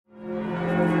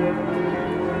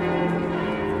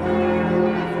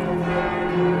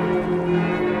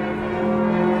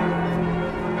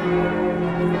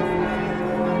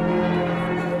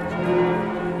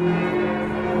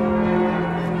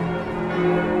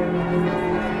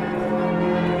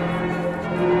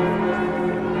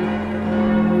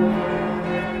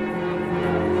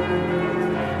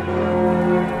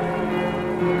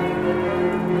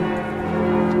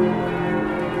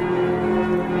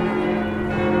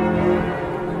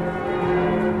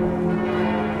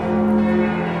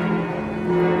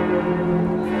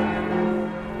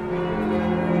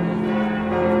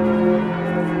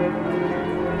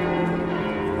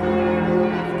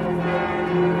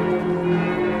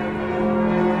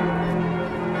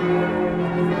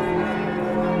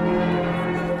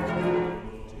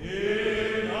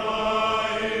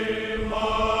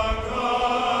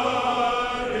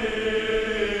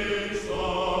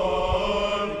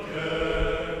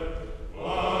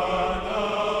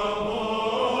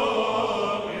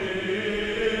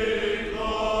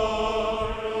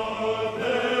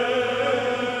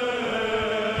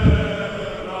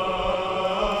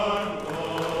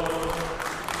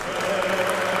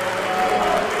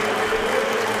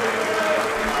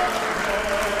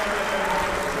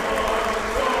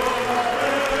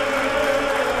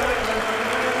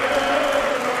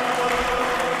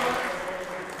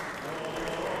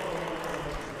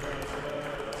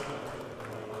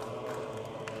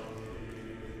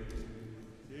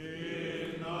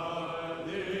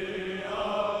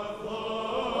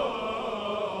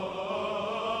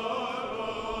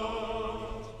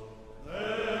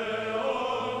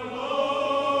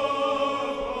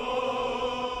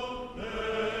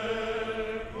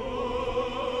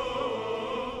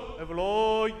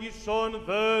Ευλόγησον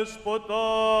Δέσποτα.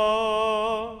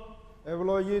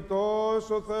 Ευλογητός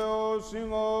ο Θεός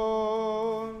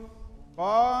ημών,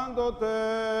 πάντοτε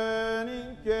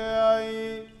νυν και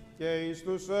αεί και εις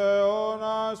τους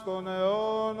αιώνας των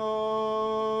αιώνων.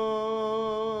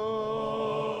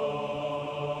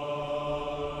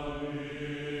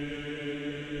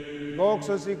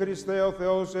 Δόξα σοι Χριστέ ο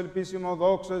Θεός ελπίσιμο,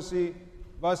 δόξα σοι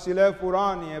Βασιλεύ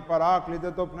ουράνιε,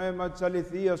 παράκλητε το πνεύμα της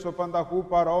αληθείας, ο πανταχού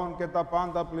παρών και τα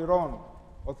πάντα πληρών,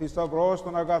 ο θησαυρός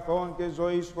των αγαθών και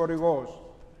ζωής χορηγός.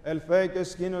 Ελθέ και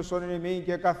σκήνωσον ημί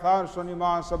και καθάρσον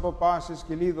ημάς από πάσης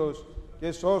κυλίδος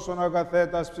και σώσον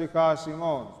αγαθέτας ψυχάς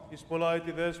ημών. Εις πολλά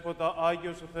έτη Δέσποτα,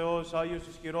 Άγιος ο Θεός, Άγιος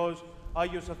ισχυρός,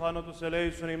 Άγιος αθάνατος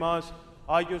ελέησον ημάς.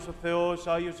 Άγιος ο Θεός,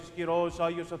 Άγιος ισχυρός,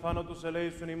 Άγιος αθάνατος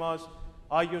ελέησον ημάς.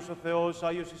 Άγιος ο Θεός,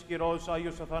 Άγιος ισχυρός,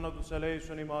 Άγιος αθάνατος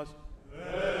ελέησον ημάς.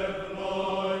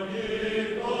 Ευλογητός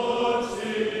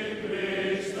η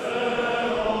Χριστέ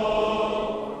ο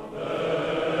Θεός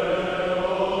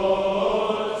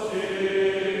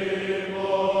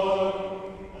ημών,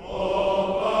 ο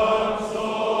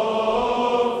πανσόφους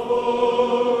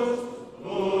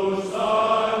τους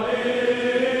αλείς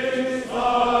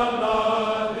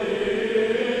αναδείξας,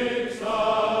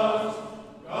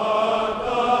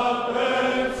 καταπέμψας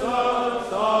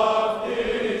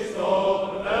αυτοίς το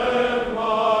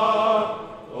πνεύμα,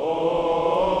 το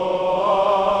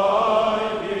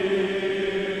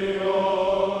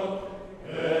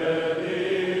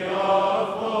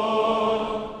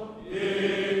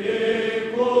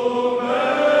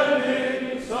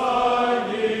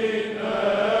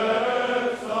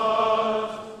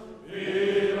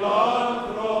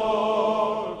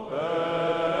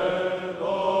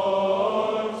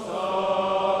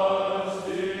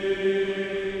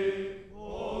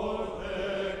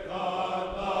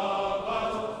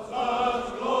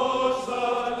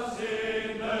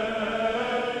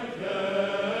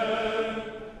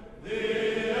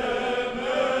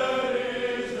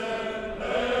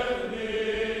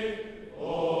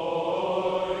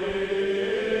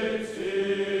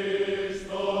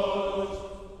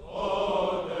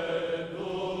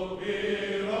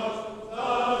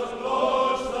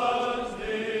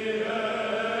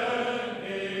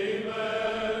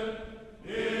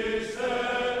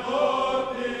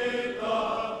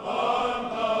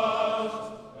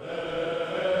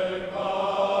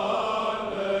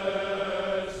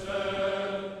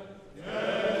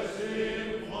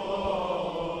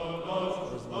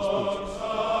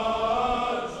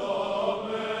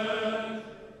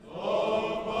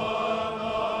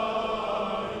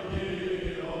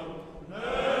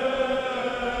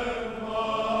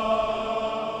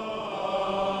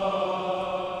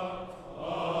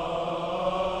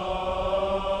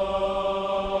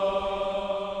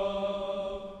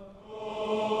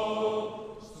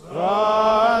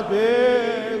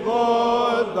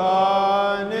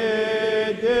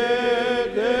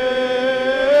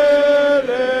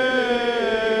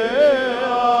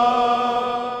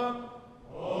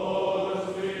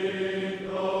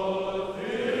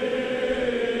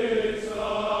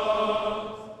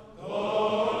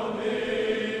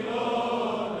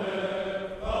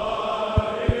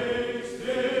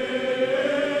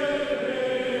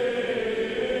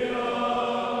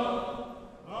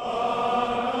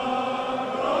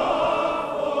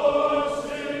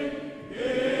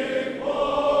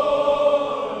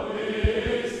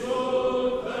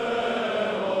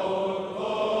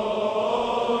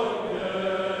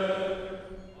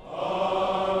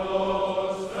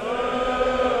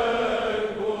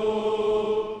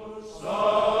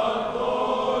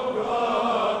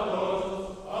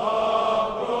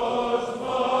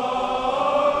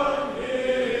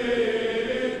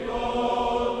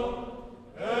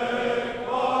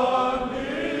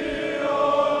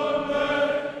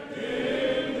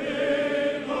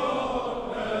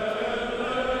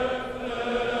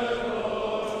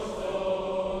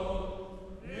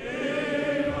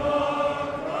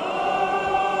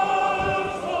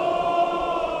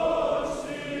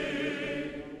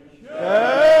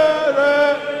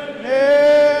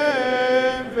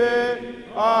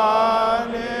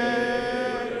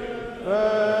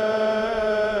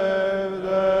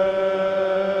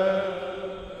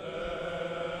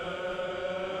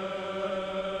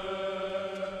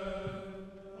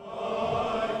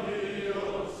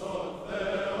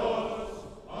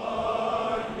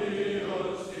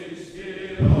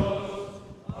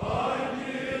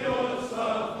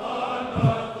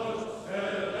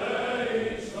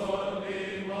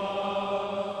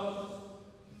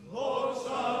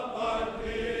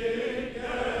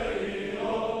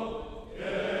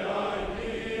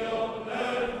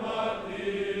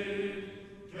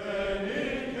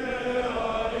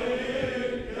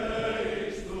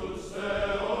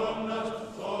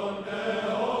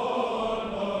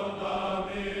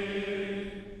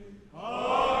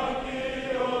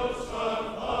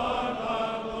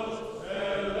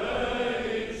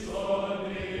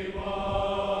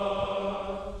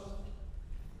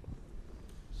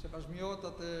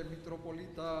Σεβασμιότατε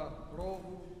Μητροπολίτα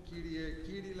Ρόδου, Κύριε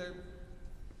Κύριλε,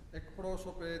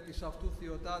 εκπρόσωπε της αυτού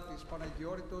Θεοτάτης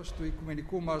Παναγιώρητος, του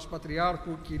Οικουμενικού μας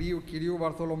Πατριάρχου Κυρίου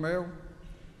Βαρθολομαίου,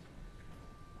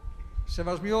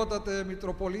 σεβασμιότατε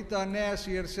Μητροπολίτα Νέας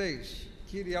Ιερσέης,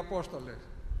 Κύριε Απόστολε,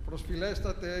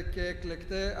 προσφυλέστατε και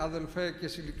εκλεκτέ αδελφέ και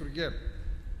συλλειτουργέ,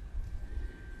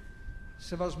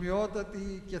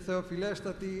 σεβασμιότατοι και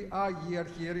θεοφιλέστατοι Άγιοι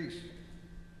Αρχιερείς,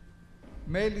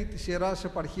 μέλη της Ιεράς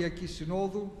Επαρχιακής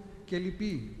Συνόδου και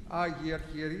λοιποί Άγιοι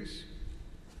Αρχιερείς,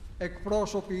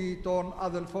 εκπρόσωποι των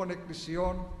αδελφών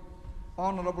εκκλησιών,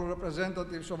 honorable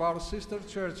representatives of our sister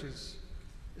churches,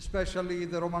 especially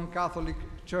the Roman Catholic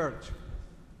Church.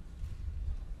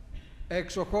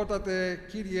 Εξοχότατε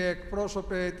κύριε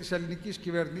εκπρόσωπε της ελληνικής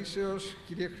κυβερνήσεως,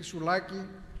 κύριε Χρυσουλάκη,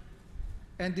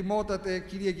 εντιμότατε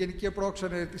κύριε Γενική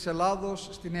Πρόξενε της Ελλάδος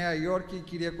στη Νέα Υόρκη,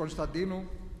 κύριε Κωνσταντίνου,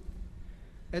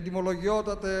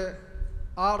 εντιμολογιότατε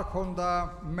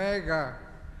άρχοντα μέγα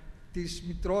της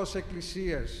Μητρός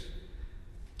Εκκλησίας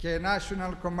και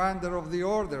National Commander of the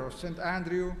Order of St.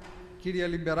 Andrew, κύριε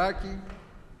Λιμπεράκη,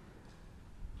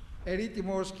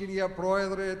 ερήτημος κυρία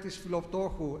Πρόεδρε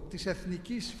της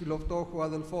Εθνικής Φιλοφτώχου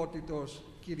Αδελφότητος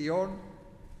Κυριών,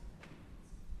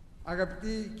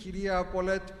 αγαπητή κυρία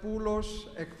Πολέτ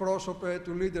Πούλος, εκπρόσωπε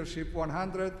του Leadership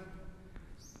 100,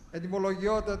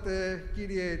 εντιμολογιότατε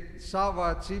κύριε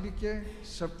Σάβα Τσίβικε,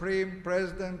 Supreme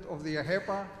President of the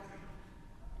ΑΧΕΠΑ,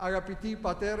 αγαπητοί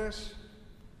πατέρες,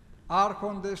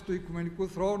 άρχοντες του Οικουμενικού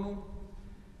Θρόνου,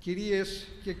 κυρίες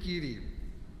και κύριοι.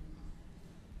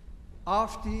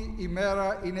 Αυτή η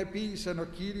μέρα είναι ποιήσεν ο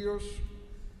Κύριος,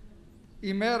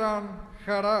 ημέραν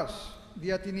χαράς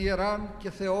δια την Ιεράν και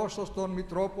Θεόσωστον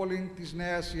Μητρόπολην της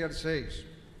Νέας Ιερσέης.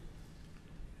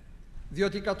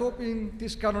 Διότι κατόπιν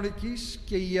της κανονικής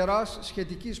και ιεράς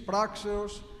σχετικής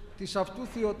πράξεως της αυτού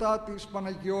Θεοτάτης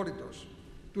Παναγιώρητος,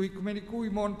 του Οικουμενικού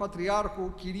ημών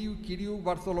Πατριάρχου Κυρίου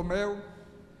Βαρθολομαίου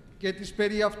και της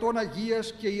περί αυτών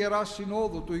Αγίας και Ιεράς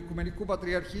Συνόδου του Οικουμενικού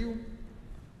Πατριαρχείου,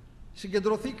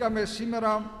 συγκεντρωθήκαμε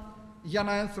σήμερα για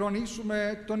να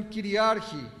ενθρονίσουμε τον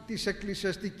Κυριάρχη της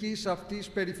εκκλησιαστικής αυτής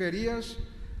περιφερείας,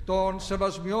 τον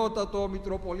Σεβασμιότατο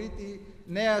Μητροπολίτη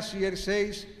Νέας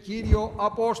Ιερσέης, Κύριο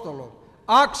Απόστολο.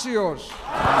 Άξιος!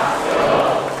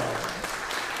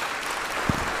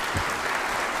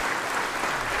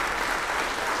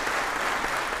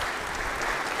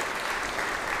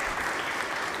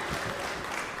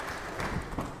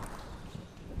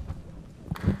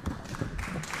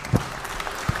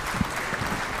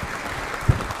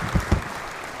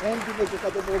 Έντιμο και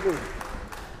κατεποδού.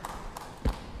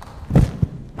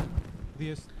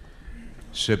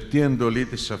 Σε πτή εντολή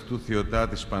της αυτού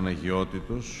Θεοτάτης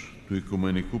Παναγιώτητος, του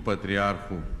Οικουμενικού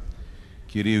Πατριάρχου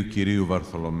Κυρίου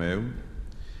Βαρθολομαίου,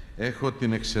 έχω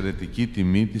την εξαιρετική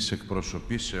τιμή της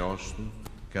εκπροσωπήσεώς του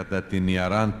κατά την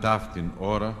ιεράν ταύτην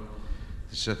ώρα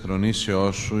της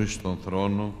εθρονήσεώς σου εις τον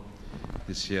θρόνο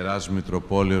της Ιεράς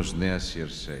Μητροπόλεως Νέας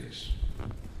Ιερσέης.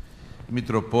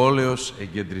 Μητροπόλεως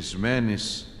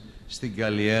εγκεντρισμένης στην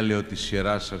καλλιέλαιο της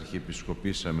Ιεράς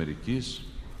Αρχιεπισκοπής Αμερικής,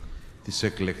 της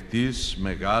εκλεκτής,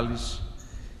 μεγάλης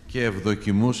και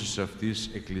ευδοκιμούσης αυτής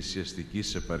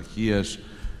εκκλησιαστικής επαρχίας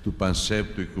του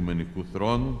Πανσέπτου Οικουμενικού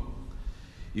Θρόνου,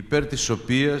 υπέρ της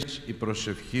οποίας η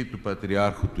προσευχή του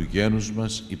Πατριάρχου του γένους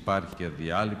μας υπάρχει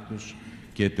αδιάλειπτος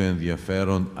και το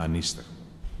ενδιαφέρον ανίσταχο.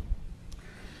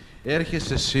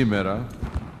 Έρχεσαι σήμερα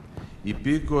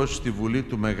υπήκοος στη Βουλή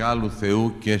του Μεγάλου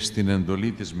Θεού και στην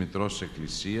εντολή της Μητρός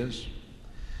Εκκλησίας,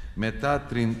 μετά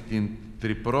την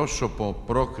τριπρόσωπο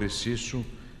πρόκρισή σου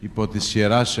υπό της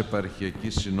Ιεράς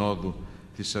Επαρχιακής Συνόδου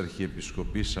της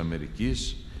Αρχιεπισκοπής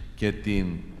Αμερικής και την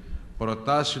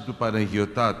προτάση του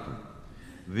Παναγιωτάτου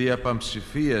δια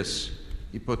παμψηφίας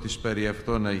υπό της περί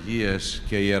αυτών Αγίας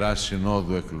και Ιεράς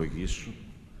Συνόδου εκλογής σου,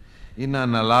 ή να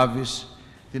αναλάβεις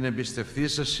την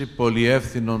εμπιστευθήσαση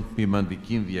πολυεύθυνων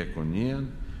ποιμαντικήν διακονίαν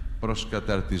προς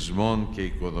καταρτισμόν και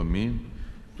οικοδομήν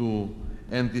του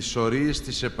εν της ορίας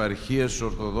της επαρχίας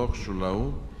Ορθοδόξου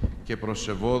λαού και προς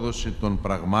ευόδοση των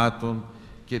πραγμάτων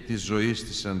και της ζωής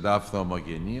της εντάφθα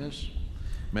ομογενείας,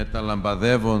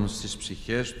 μεταλαμπαδεύουν στις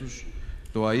ψυχές τους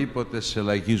το αήποτε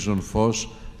σελαγίζον φως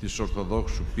της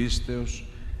Ορθοδόξου πίστεως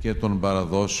και των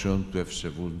παραδόσεων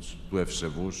του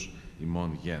ευσεβούς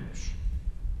ημών γένους.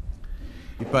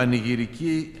 Η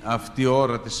πανηγυρική αυτή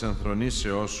ώρα της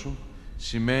ενθρονήσεώς σου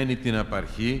σημαίνει την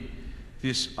απαρχή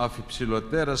της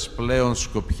αφιψηλωτέρας πλέον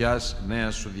σκοπιάς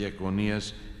νέας σου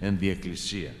διακονίας εν τη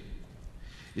Εκκλησία,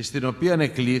 εις την οποία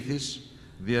εκλήθης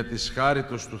δια της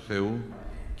χάριτος του Θεού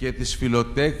και της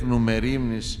φιλοτέκνου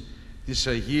μερίμνης της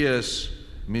Αγίας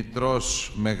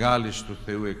Μητρός Μεγάλης του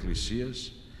Θεού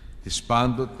Εκκλησίας, της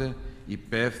πάντοτε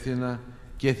υπεύθυνα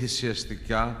και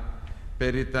θυσιαστικά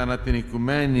περί τα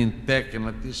ανατινικουμένη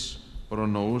τέκνα της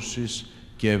προνοούσης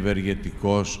και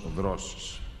ευεργετικός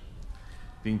δρόσης.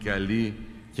 Την καλή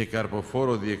και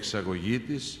καρποφόρο διεξαγωγή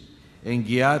της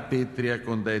εγγυάται η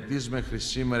 30ετής μέχρι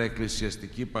σήμερα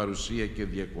εκκλησιαστική παρουσία και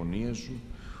διακονία σου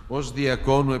ως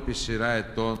διακόνου επί σειρά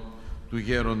ετών του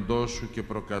γέροντός σου και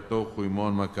προκατόχου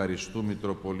ημών μακαριστού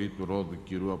Μητροπολίτου Ρόδου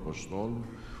Κυρίου Αποστόλου,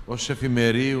 ως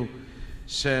εφημερίου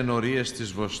σε ενορίες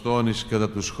της Βοστόνης κατά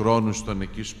τους χρόνους των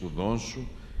εκεί σπουδών σου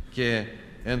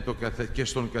και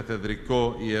στον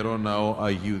καθεδρικό Ιερό Ναό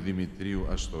Αγίου Δημητρίου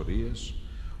Αστορίας,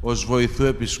 ως βοηθού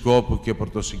Επισκόπου και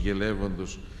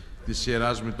πρωτοσυγγελεύοντος της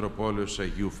Ιεράς Μητροπόλεως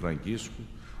Αγίου Φραγκίσκου,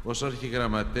 ως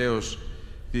αρχιγραμματέως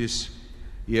της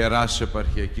Ιεράς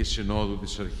Επαρχιακής Συνόδου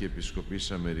της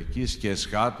Αρχιεπισκοπής Αμερικής και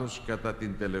εσχάτως κατά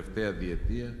την τελευταία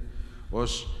διετία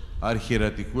ως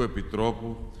Αρχιερατικού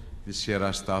Επιτρόπου της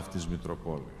Ιεράς Ταύτης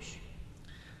Μητροπόλεως.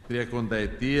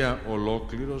 30ετία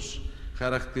ολόκληρος,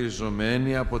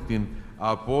 χαρακτηριζομένη από την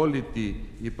απόλυτη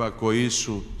υπακοή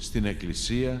σου στην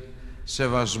Εκκλησία,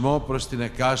 σεβασμό προς την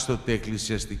εκάστοτε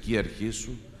εκκλησιαστική αρχή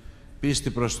σου, πίστη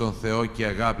προς τον Θεό και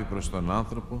αγάπη προς τον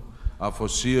άνθρωπο,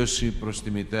 αφοσίωση προς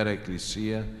τη Μητέρα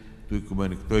Εκκλησία,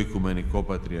 το Οικουμενικό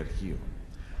Πατριαρχείο,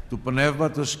 του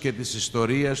Πνεύματος και της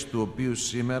ιστορίας του οποίου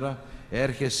σήμερα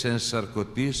έρχεσαι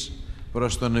ενσαρκωτής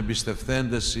προς τον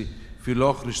εμπιστευθένταση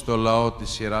φιλόχριστο λαό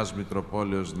της Ιεράς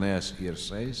Μητροπόλεως Νέας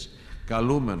Ιερσαίας,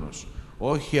 καλούμενος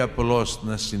όχι απλώς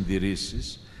να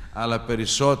συντηρήσεις, αλλά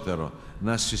περισσότερο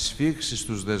να συσφίξεις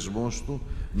τους δεσμούς του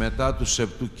μετά του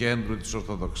σεπτού κέντρου της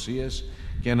Ορθοδοξίας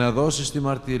και να δώσεις τη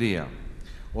μαρτυρία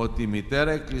ότι η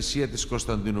Μητέρα Εκκλησία της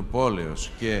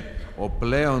Κωνσταντινουπόλεως και ο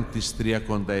πλέον της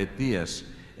 30ετίας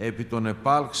επί των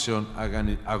επάλξεων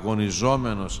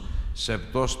αγωνιζόμενος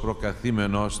σεπτός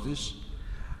προκαθήμενός της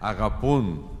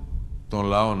αγαπούν τον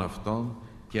λαόν αυτόν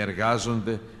και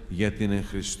εργάζονται για την εν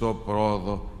Χριστώ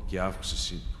πρόοδο και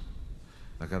αύξησή του.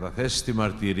 Να καταθέσει τη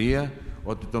μαρτυρία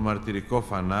ότι το μαρτυρικό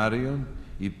φανάριον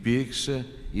υπήρξε,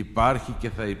 υπάρχει και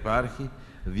θα υπάρχει,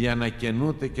 δια να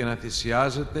καινούται και να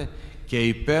θυσιάζεται και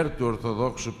υπέρ του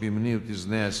Ορθοδόξου ποιμνίου της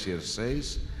Νέας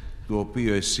Ιερσαίας, του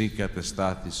οποίου εσύ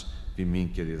κατεστάθης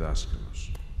ποιμήν και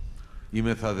διδάσκαλος.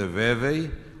 Είμαι θα δε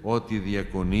βέβαιη ότι η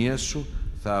διακονία σου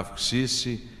θα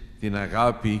αυξήσει την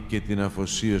αγάπη και την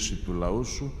αφοσίωση του λαού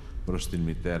σου προς την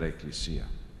Μητέρα Εκκλησία.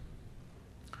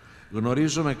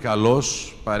 Γνωρίζομαι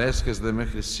καλώς, παρέσχεσαι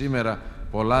μέχρι σήμερα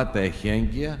πολλά τα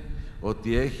εχέγγυα,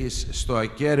 ότι έχεις στο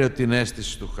ακέραιο την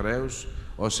αίσθηση του χρέους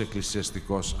ως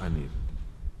εκκλησιαστικός ανήρ.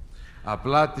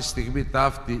 Απλά τη στιγμή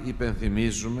ταύτη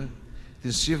υπενθυμίζουμε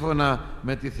την σύμφωνα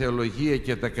με τη θεολογία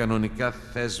και τα κανονικά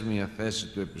θέσμια θέση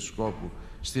του Επισκόπου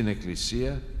στην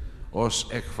Εκκλησία ως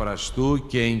εκφραστού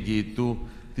και εγγυητού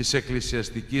της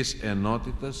εκκλησιαστικής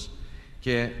ενότητας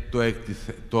και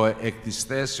το εκ της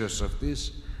θέσεως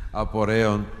αυτής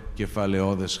απορρέων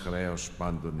κεφαλαιώδες χρέος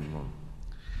πάντων ημών.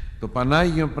 Το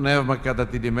Πανάγιο Πνεύμα κατά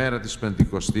την ημέρα της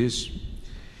Πεντηκοστής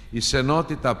εις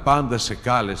ενότητα πάντα σε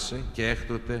κάλεσε και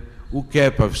έκτοτε ουκ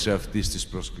έπαυσε αυτής της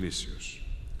προσκλήσεως.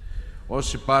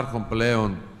 Όσοι υπάρχουν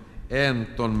πλέον εν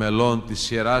των μελών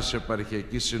της Ιεράς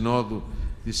Επαρχιακής Συνόδου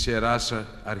της Ιεράς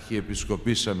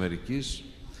Αρχιεπισκοπής Αμερικής,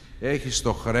 έχεις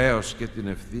το χρέος και την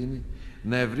ευθύνη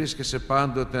να ευρίσκεσαι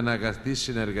πάντοτε εν αγαθή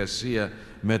συνεργασία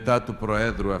μετά του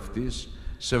Προέδρου αυτής,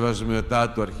 σεβασμιωτά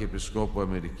του Αρχιεπισκόπου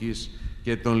Αμερικής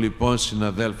και των λοιπών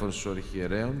συναδέλφων σου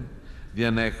αρχιερέων,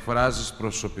 για να εκφράζεις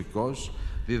προσωπικός,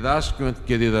 διδάσκων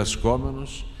και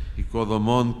διδασκόμενος,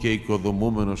 οικοδομών και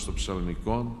οικοδομούμενος των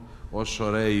ψαλμικών, ως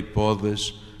ωραίοι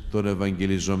υπόδες των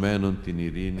Ευαγγελιζομένων την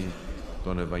ειρήνη,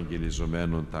 των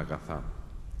Ευαγγελιζομένων τα αγαθά.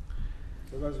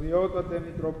 Σεβασμιότατε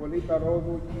Μητροπολίτα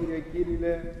Ρόδου, Κύριε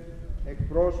Κύριλε,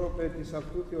 εκπρόσωπε της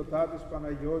αυτού Θεοτάτης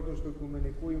Παναγιώτος του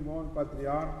Οικουμενικού ημών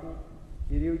Πατριάρχου,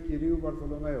 Κυρίου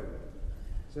Βαρθολομαίου.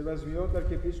 Σεβασμιότα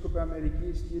Αρχιεπίσκοπε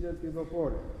Αμερικής, Κύριε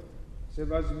Ελπιδοφόρε.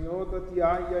 Σεβασμιότατη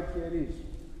Άγια Αρχιερείς.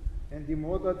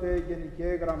 Εντιμότατε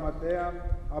Γενικέ Γραμματέα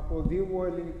από Δήμου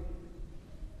Ελληνικού.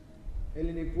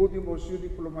 Ελληνικού Δημοσίου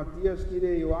Διπλωματίας,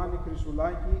 κύριε Ιωάννη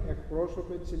Χρυσουλάκη,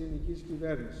 εκπρόσωπε της ελληνικής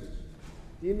κυβέρνησης.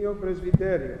 Τίμιον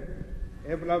Πρεσβυτέριο,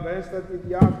 ευλαβέστατοι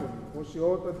διάκονοι,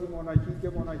 οσιότατοι μοναχοί και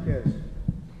μοναχές,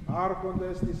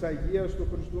 άρχοντες της Αγίας του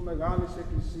Χριστού Μεγάλης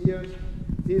Εκκλησίας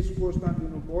της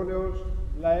Κωνσταντινούπολεως,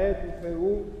 λαέ του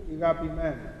Θεού,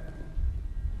 ηγαπημένοι.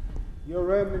 Your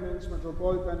Eminence,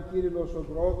 Metropolitan Kyrillos of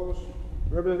Rhodos,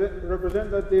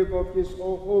 representative of His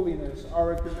Holiness, our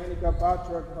Ecumenical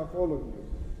Patriarch Bartholomew,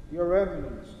 Your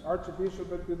Eminence, Archbishop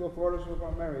Epiphanius of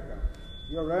America,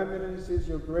 Your Eminences,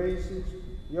 Your Graces,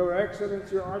 Your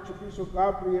Excellency, Archbishop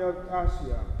Gabriel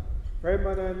Cassia,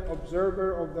 permanent observer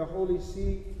of the Holy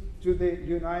See to the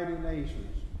United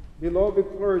Nations, beloved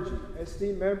clergy,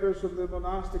 esteemed members of the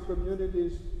monastic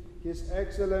communities, His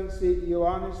Excellency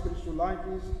Ioannis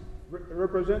Christoulakis,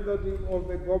 representative of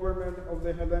the government of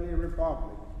the Hellenic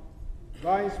Republic,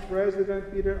 Vice President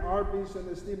Peter Arbis and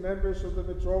esteemed members of the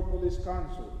Metropolis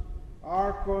Council,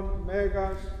 Archon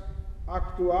Megas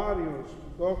Actuarius,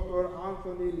 Dr.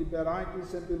 Anthony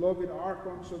Liberakis, and beloved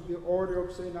Archons of the Order of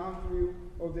St. Andrew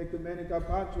of the Ecumenical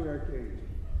Patriarchate,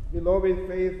 beloved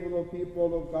faithful people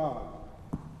of God.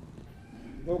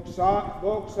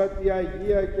 Δόξα τη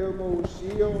Αγία και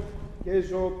ομοουσίω και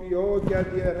ζωοποιώ και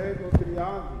αντιαιρέτω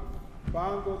τριάδι,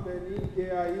 πάντοτε νυ και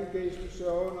αεί και εις τους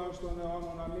αιώνας των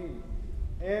αιώνων. Αμήν.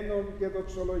 Ένων και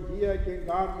δοξολογία και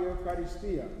εγκάρδια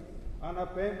ευχαριστία,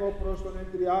 αναπέμπω προς τον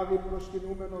εντριάδι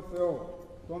προσκυνούμενο Θεό,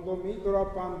 τον Δομήτρο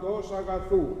απαντός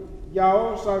αγαθού, για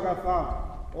όσα αγαθά,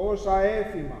 όσα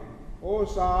έθιμα,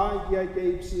 όσα άγια και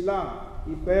υψηλά,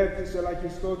 υπέρ της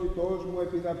ελαχιστότητός μου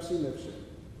επιδαψίλευσε.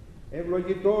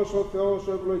 Ευλογητός ο Θεός,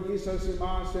 ο ευλογήσας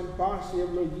ημάς εν πάση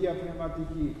ευλογία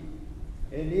πνευματική.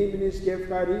 Εν ύμνης και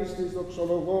ευχαρίστης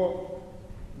δοξολογώ,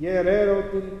 γεραίρω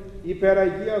την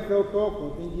υπεραγία Θεοτόκο,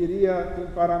 την Κυρία την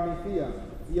Παραμυθία,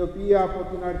 η οποία από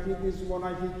την αρχή της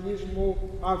μοναχικής μου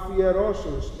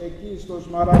αφιερώσεως εκεί στο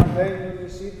σμαραγδένιο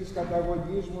νησί της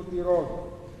καταγωγής μου τη Ρόδο,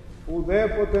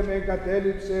 ουδέποτε με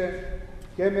εγκατέλειψε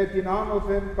και με την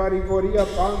άνωθεν παρηγορία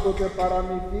πάντοτε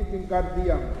παραμυθεί την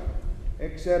καρδία μου,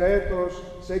 εξαιρέτως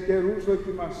σε καιρούς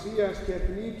δοκιμασίας και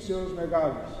θλίψεως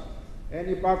μεγάλης. Εν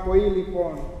υπακοή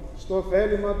λοιπόν στο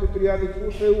θέλημα του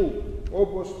Τριαδικού Θεού,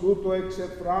 όπως τούτο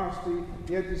εξεφράστη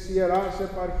για της Ιεράς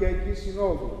Επαρχιακής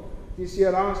Συνόδου, της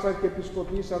Ιεράς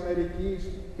Αρχιεπισκοπής Αμερικής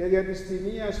και για της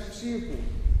τιμίας ψήφου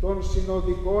των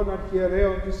συνοδικών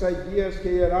αρχιερέων της Αγίας και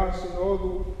Ιεράς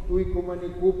Συνόδου του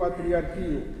Οικουμενικού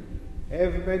Πατριαρχείου.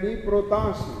 Ευμενή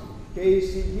προτάση και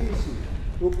εισηγήση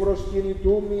του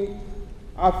προσκυνητού μη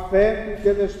αυθέντου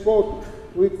και δεσπότου,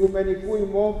 του Οικουμενικού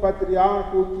ημών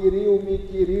Πατριάρχου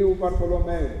Κυρίου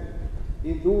Βαρθολομαίου.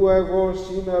 Ιδού εγώ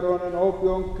σήμερον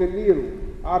ενώπιον κλήρου,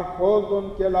 αρχόντων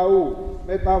και λαού,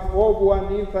 με τα φόβου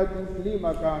ανήλθα την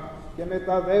κλίμακα και με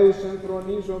τα δέους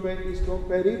ενθρονίζομαι εις των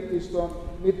περίπτυστων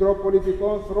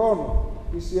Μητροπολιτικών θρόνων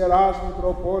της Ιεράς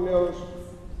Μητροπόλεως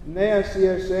Νέας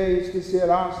Ιερσέης της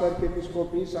Ιεράς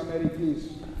Αρχιεπισκοπής Αμερικής,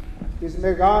 της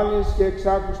μεγάλης και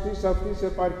εξάκουστης αυτής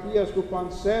επαρχίας του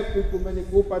Πανσέφτου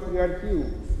Οικουμενικού Πατριαρχείου,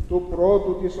 του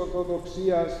πρώτου της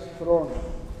Ορθοδοξίας θρόνου.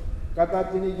 Κατά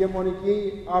την ηγεμονική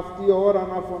αυτή ώρα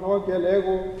να φωνώ και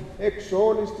λέγω εξ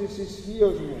όλης της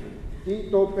ισχύος μου, τι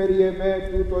το περί εμέ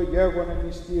τούτο γέγονε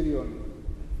μυστήριον.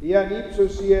 Η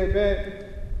ανύψωση εμέ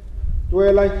του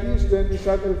ελαχίστου εν της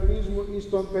αδελφής μου εις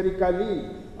τον περικαλή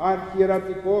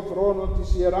αρχιερατικό θρόνο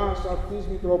της Ιεράς αυτής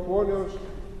Μητροπόλεως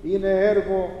είναι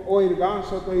έργο ο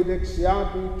εργάσατο η δεξιά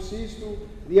του υψίστου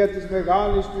δια της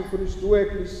μεγάλης του Χριστού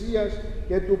Εκκλησίας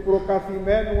και του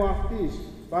προκαθημένου αυτής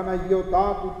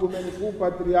Παναγιωτάτου Οικουμενικού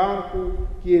Πατριάρχου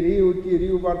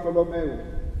Κυρίου Βαρθολομαίου.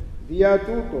 Δια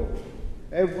τούτο,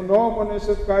 ευγνώμονες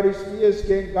ευχαριστίες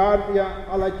και εγκάρδια,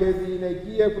 αλλά και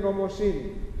διηνεκή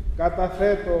ευγνωμοσύνη,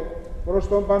 καταθέτω προς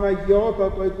τον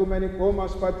Παναγιώτατο Οικουμενικό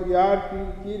μας Πατριάρχη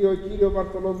Κύριο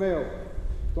Βαρθολομαίο,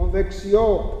 τον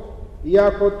δεξιό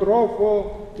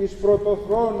Ιακοτρόφο της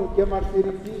πρωτοθρόνου και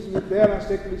μαρτυρικής μητέρας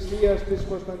Εκκλησίας της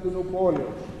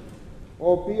Κωνσταντινουπόλεως,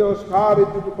 ο οποίος χάρη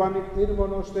του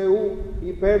πανικτήρμονος Θεού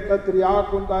υπέρ τα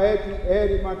 30 έτη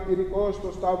έρη μαρτυρικός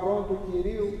στο σταυρό του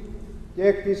Κυρίου και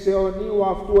εκ της αιωνίου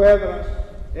αυτού έδρας,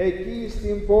 εκεί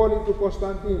στην πόλη του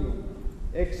Κωνσταντίνου,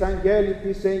 εξαγγέλει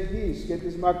της εγγύης και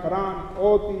της μακράν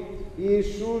ότι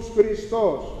Ιησούς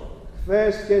Χριστός,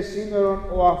 χθες και σήμερον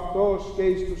ο αυτός και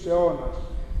εις τους αιώνας.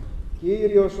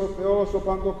 Κύριος ο Θεός ο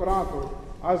Παντοκράτορ,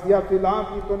 ας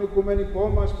διαφυλάττει τον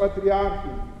Οικουμενικό μας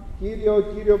Πατριάρχη,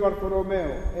 Κύριο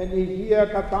Βαρθολομαίο, εν υγεία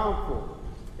κατάμφο,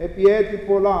 επί έτη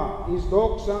πολλά, εις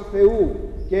δόξαν Θεού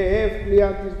και εύκλεια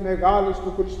της μεγάλης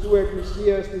του Χριστού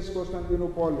Εκκλησίας της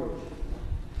Κωνσταντινουπόλεως.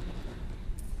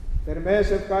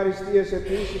 Θερμές ευχαριστίες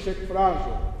επίσης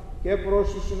εκφράζω και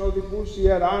προς τους συνοδικούς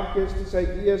ιεράρχες της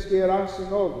Αγίας και Ιεράς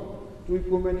Συνόδου του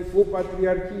Οικουμενικού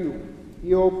Πατριαρχείου,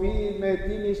 οι οποίοι με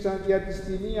τίμησαν δια της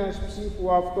τιμίας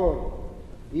ψήφου αυτών.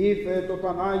 Ήθε το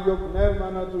Πανάγιο Πνεύμα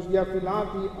να τους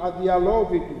διαφυλάτει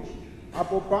αδιαλόβητους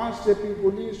από πάσης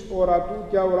επιβουλής ορατού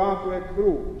και αοράτου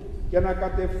εχθρού και να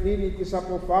κατευθύνει τις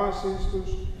αποφάσεις τους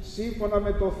σύμφωνα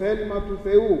με το θέλημα του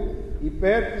Θεού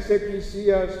υπέρ της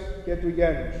Εκκλησίας και του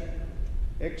γένους.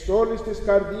 Εξ όλης της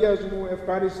καρδίας μου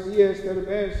ευχαριστίες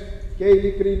θερμές και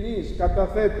ειλικρινείς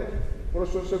καταθέτω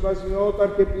προς τον Σεβασμιότατο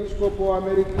Αρχιεπίσκοπο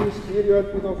Αμερικής κύριο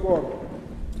Ελπιδοφόρο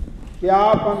και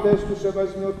άπαντες τους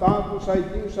Σεβασμιωτάτους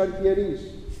Αγίους Αρχιερείς,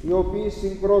 οι οποίοι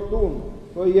συγκροτούν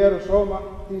το Ιερό Σώμα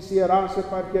της Ιεράς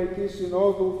Επαρχιακής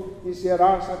Συνόδου της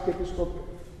Ιεράς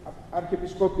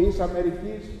Αρχιεπισκοπής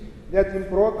Αμερικής για την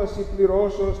πρόταση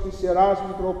πληρώσεως της Ιεράς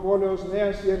Μητροπόλεως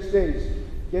Νέας Ιερσέης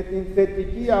και την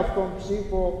θετική αυτόν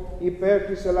ψήφο υπέρ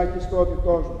της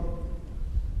ελαχιστότητός μου.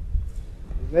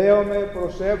 Δέομαι,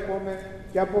 προσεύχομαι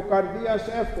και από καρδίας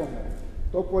εύχομαι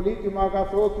το πολύτιμο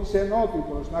αγαθό της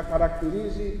ενότητος να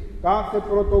χαρακτηρίζει κάθε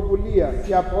πρωτοβουλία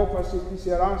και απόφαση της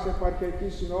Ιεράς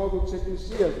Επαρχιακής Συνόδου της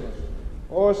Εκκλησίας μας,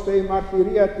 ώστε η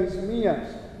μαρτυρία της μίας,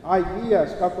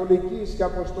 Αγίας, Καθολικής και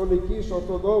Αποστολικής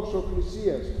Ορθοδόξου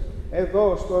Εκκλησίας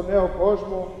εδώ στο νέο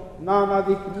κόσμο να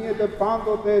αναδεικνύεται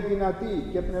πάντοτε δυνατή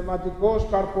και πνευματικώς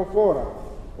καρποφόρα,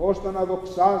 ώστε να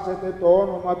δοξάζεται το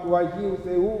όνομα του Αγίου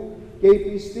Θεού και οι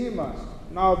πιστοί μας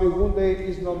να οδηγούνται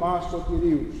εις νομάς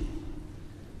σωτηρίους.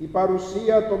 Η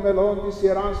παρουσία των μελών της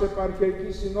Ιεράς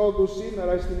Επαρχιακής Συνόδου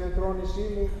σήμερα στην ενθρόνησή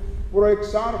μου,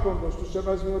 προεξάρχοντος του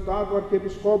Σεβασμιωτάτου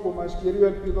Αρχιεπισκόπου μας κυρίου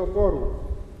Ελπιδοφόρου,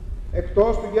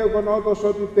 εκτός του γεγονότος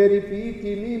ότι περιποιεί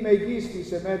τιμή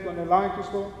μεγίστησε με τον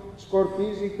ελάχιστο,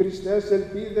 σκορπίζει χρηστές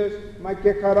ελπίδες, μα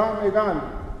και χαρά μεγάλη,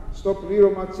 στο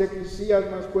πλήρωμα της Εκκλησίας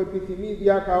μας που επιθυμεί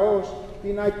διακαώς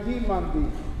την ακίμαντη,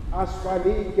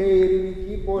 ασφαλή και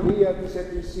ειρηνική πορεία της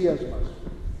Εκκλησίας μας.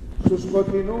 Στους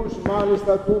σκοτεινούς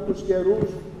μάλιστα τούτους καιρούς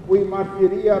που η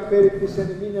μαρτυρία περί της εν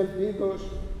μήν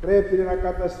ελπίδος πρέπει να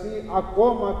καταστεί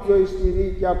ακόμα πιο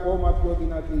ισχυρή και ακόμα πιο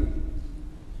δυνατή.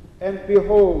 And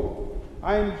behold,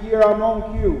 I am here among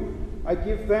you. I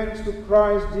give thanks to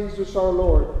Christ Jesus our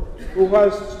Lord, who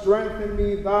has strengthened me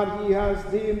that he has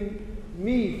deemed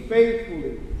me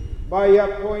faithfully by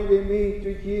appointing me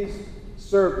to his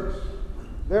service.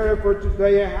 Therefore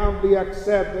today I humbly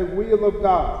accept the will of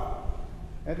God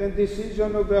and the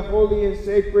decision of the Holy and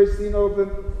Sacred Synod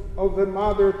of the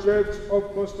Mother Church of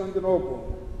Constantinople.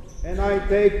 And I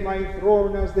take my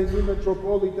throne as the new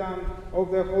Metropolitan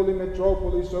of the Holy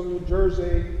Metropolis of New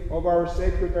Jersey of our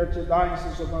Sacred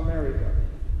Archdiocese of America.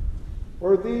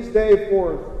 For this day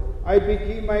forth, I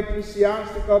begin my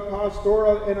ecclesiastical,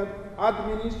 pastoral, and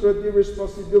administrative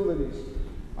responsibilities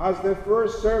as the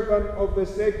first servant of the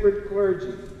sacred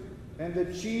clergy and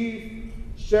the chief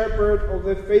shepherd of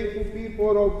the faithful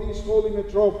people of this holy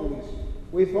metropolis,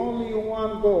 with only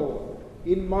one goal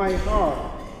in my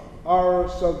heart, our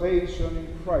salvation in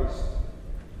Christ.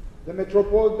 The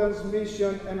Metropolitan's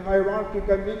mission and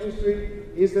hierarchical ministry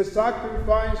is the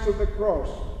sacrifice of the cross,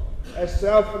 a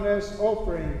selfless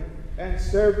offering and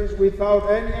service without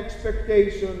any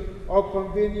expectation of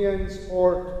convenience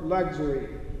or luxury.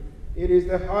 It is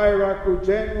the hierarchy who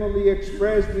genuinely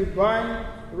expressed divine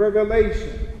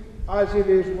revelation as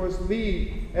it was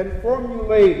led and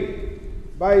formulated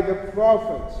by the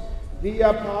prophets, the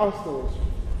apostles,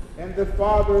 and the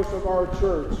fathers of our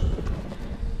church.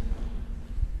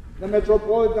 The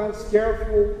Metropolitan's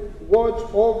careful watch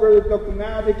over the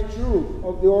dogmatic truth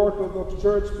of the Orthodox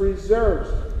Church preserves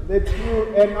the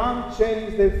pure and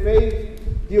unchanged the faith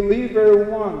delivered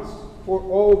once for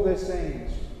all the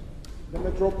saints. The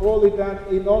Metropolitan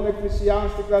in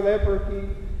non-ecclesiastical eparchy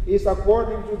is,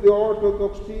 according to the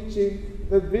Orthodox teaching,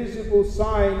 the visible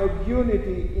sign of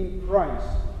unity in Christ.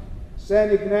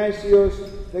 St. Ignatius,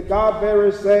 the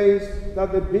God-bearer, says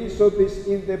that the bishop is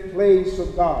in the place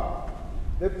of God,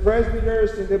 the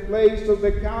presbyters in the place of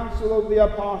the council of the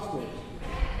apostles,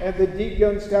 and the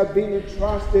deacons have been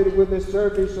entrusted with the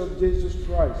service of Jesus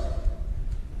Christ.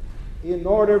 In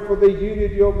order for the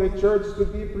unity of the church to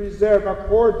be preserved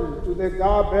according to the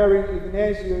God-bearing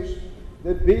Ignatius,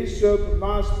 the bishop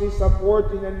must be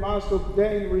supporting and must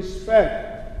obtain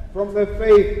respect from the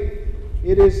faith.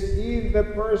 It is in the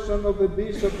person of the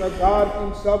bishop that God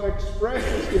himself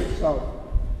expresses himself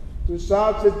to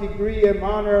such a degree and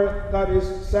manner that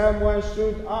someone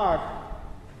should act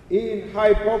in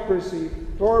hypocrisy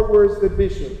towards the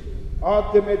bishop.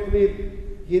 Ultimately,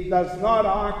 he does not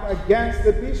act against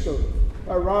the bishop,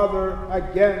 but rather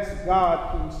against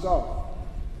God himself.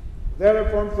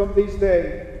 Therefore, from this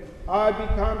day, I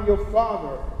become your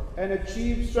father and a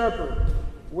chief shepherd,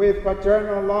 with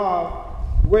paternal love,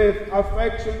 with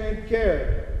affection and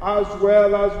care, as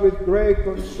well as with great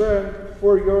concern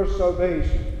for your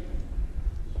salvation.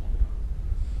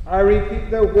 I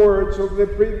repeat the words of the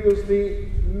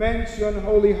previously mentioned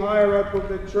Holy Hierarch of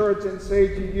the Church and say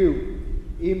to you,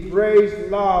 embrace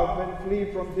love and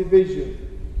flee from division.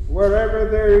 Wherever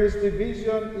there is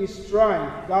division, is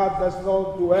strife. God does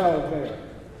not dwell there.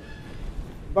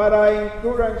 But I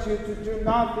encourage you to do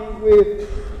nothing with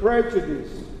prejudice,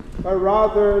 but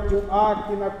rather to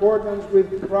act in accordance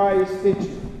with Christ's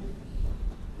teaching.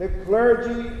 The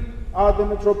clergy are the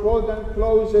Metropolitan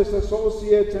closest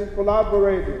associates and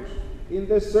collaborators in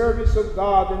the service of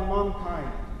God and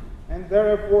mankind, and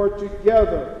therefore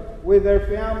together with their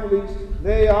families,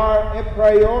 they are a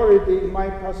priority in my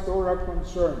pastoral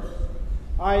concerns.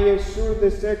 I assure the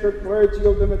sacred clergy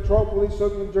of the metropolis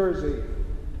of New Jersey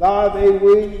that they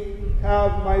will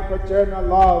have my paternal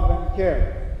love and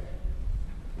care.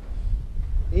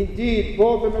 Indeed,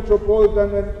 both the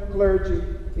Metropolitan and clergy,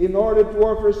 in order to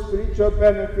offer spiritual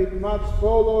benefit, must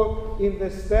follow in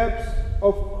the steps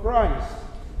of Christ,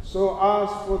 so as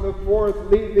for the forth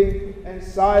living and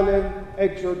silent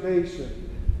exhortation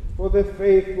for the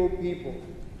faithful people.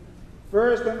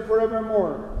 First and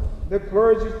forevermore, the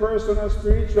clergy personal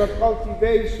spiritual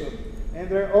cultivation and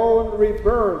their own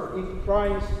rebirth in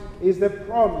Christ is the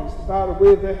promise that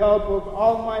with the help of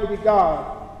Almighty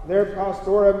God, their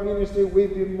pastoral ministry will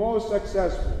be most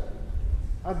successful.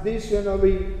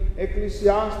 Additionally,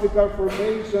 ecclesiastical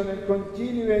formation and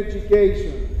continuing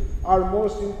education are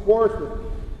most important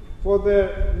for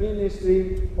the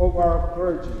ministry of our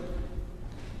clergy.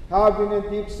 Having a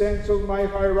deep sense of my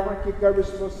hierarchical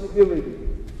responsibility,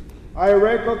 I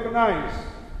recognize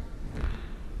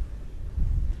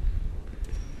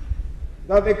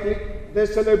that the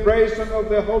celebration of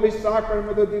the Holy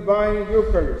Sacrament of the Divine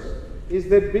Eucharist is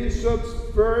the Bishop's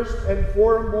first and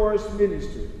foremost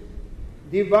ministry.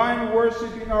 Divine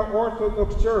worship in our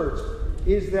Orthodox Church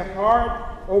is the heart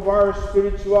of our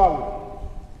spirituality.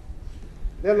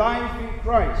 The life in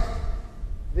Christ,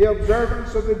 the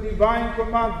observance of the divine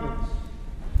commandments,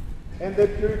 and the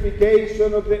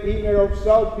purification of the inner of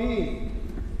self-being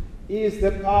is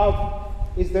the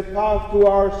path to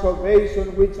our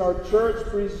salvation, which our Church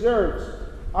preserves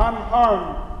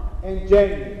unharmed and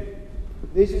genuine.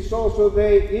 This is also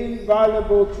the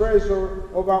invaluable treasure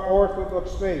of our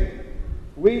Orthodox faith,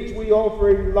 which we offer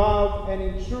in love and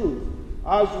in truth,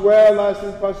 as well as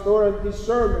in pastoral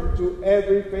discernment to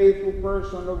every faithful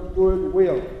person of good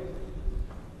will.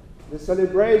 The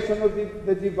celebration of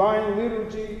the divine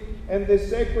liturgy and the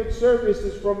sacred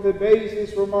services form the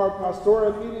basis from our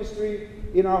pastoral ministry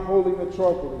in our holy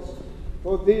metropolis.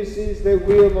 For this is the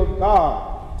will of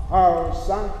God, our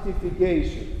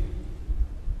sanctification.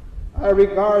 I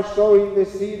regard sowing the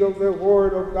seed of the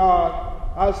Word of God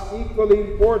as equally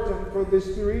important for the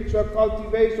spiritual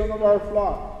cultivation of our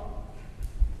flock.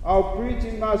 Our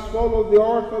preaching must follow the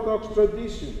Orthodox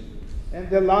tradition and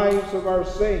the lives of our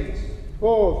saints,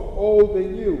 both old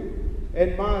and new,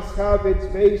 and must have its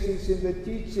basis in the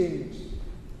teachings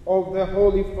of the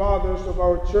Holy Fathers of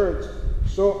our Church,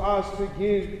 so as to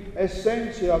give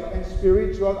essential and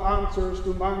spiritual answers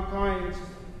to mankind's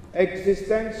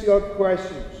existential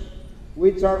questions,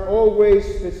 which are always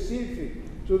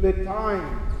specific to the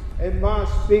time and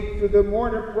must speak to the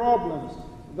modern problems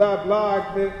that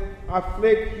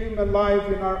afflict human life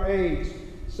in our age,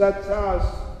 such as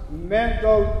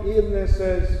mental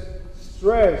illnesses,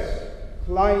 stress,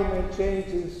 climate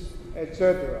changes,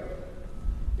 etc.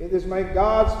 It is my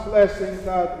God's blessing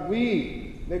that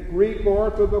we, the Greek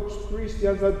Orthodox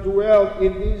Christians that dwell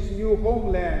in this new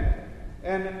homeland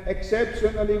and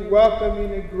exceptionally welcome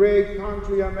in a great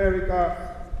country,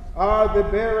 America, are the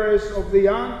bearers of the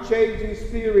unchanging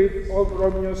spirit of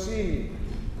Romiosini.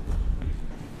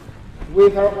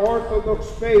 With our Orthodox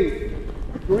faith,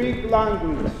 Greek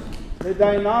language, the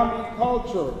dynamic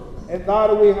culture, and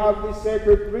that we have this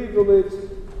sacred privilege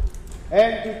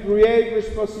and to create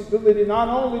responsibility not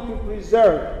only to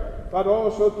preserve, but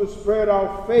also to spread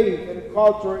our faith and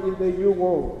culture in the new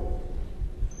world.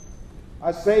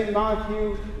 As St.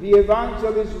 Matthew, the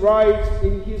evangelist, writes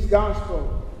in his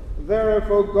gospel,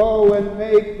 "Therefore go and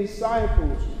make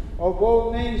disciples of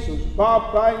all nations,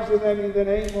 baptizing them in the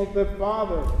name of the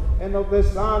Father, and of the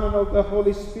Son, and of the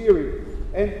Holy Spirit,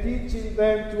 and teaching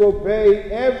them to obey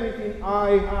everything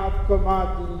I have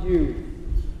commanded you."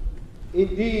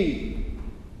 Indeed,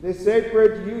 the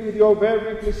sacred unity of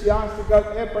every ecclesiastical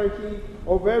eparchy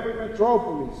of every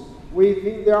metropolis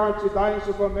within the Archdiocese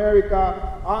of America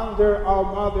under our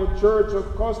Mother Church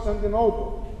of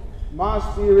Constantinople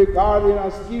must be regarded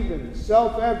as given,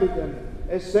 self-evident,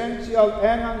 essential,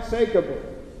 and unshakable.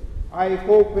 I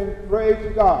hope and pray to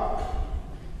God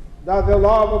that the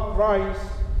love of Christ,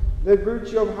 the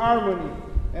virtue of harmony,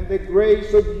 and the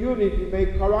grace of unity may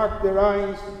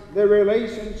characterize the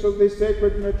relations of the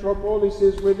sacred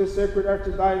metropolises with the sacred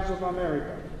Archdiocese of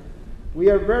America. We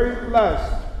are very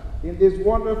blessed in this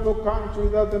wonderful country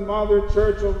that the Mother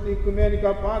Church of the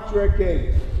Ecumenical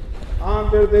Patriarchate,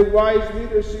 under the wise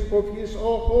leadership of His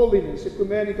Holiness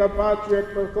Ecumenical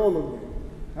Patriarch Bartholomew,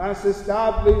 has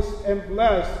established and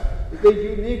blessed the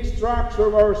unique structure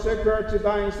of our sacred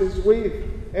archdiocese with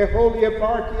a Holy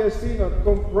Eparchia Synod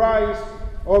comprised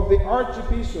of the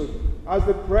Archbishop as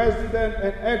the President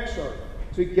and Exarch,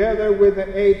 together with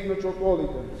the 8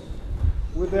 Metropolitans.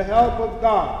 With the help of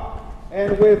God,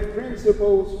 and with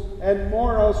principles and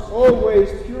morals always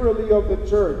purely of the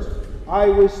Church, I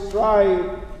will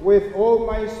strive with all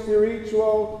my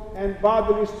spiritual and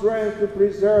bodily strength to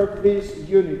preserve this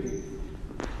unity.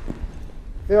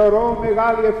 Θεωρώ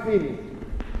μεγάλη ευθύνη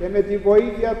και με τη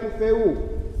βοήθεια του Θεού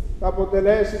θα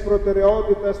αποτελέσει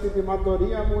προτεραιότητα στη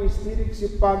βηματορία μου η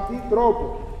στήριξη παντή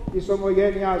τρόπου της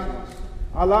ομογένειάς μας,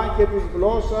 αλλά και της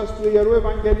γλώσσας του Ιερού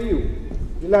Ευαγγελίου,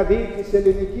 δηλαδή της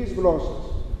ελληνικής γλώσσας.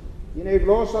 Είναι η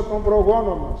γλώσσα των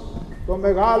προγόνων μας, των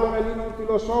μεγάλων Ελλήνων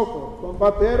φιλοσόφων, των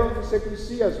πατέρων της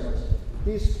Εκκλησίας μας,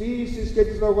 της ποίησης και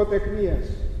της λογοτεχνίας,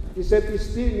 της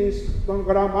επιστήμης, των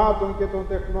γραμμάτων και των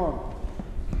τεχνών.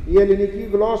 Η ελληνική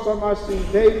γλώσσα μας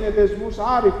συνδέει με δεσμούς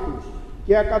άρρηκτους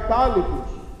και ακατάληπτους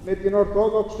με την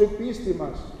Ορθόδοξη πίστη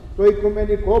μας, το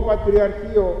Οικουμενικό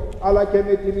Πατριαρχείο, αλλά και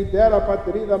με τη μητέρα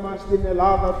πατρίδα μας, την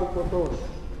Ελλάδα του Φωτός.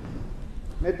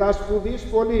 Με τα σπουδής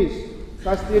πολλής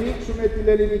θα στηρίξουμε την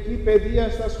ελληνική παιδεία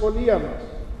στα σχολεία μας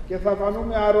και θα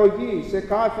φανούμε αρρωγοί σε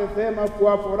κάθε θέμα που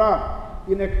αφορά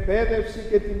την εκπαίδευση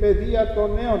και την παιδεία των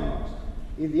νέων μας.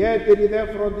 Ιδιαίτερη δε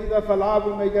φροντίδα θα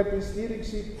λάβουμε για τη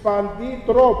στήριξη παντή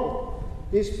τρόπου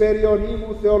της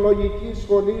περιονίμου θεολογικής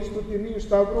σχολής του Τιμίου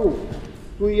Σταυρού,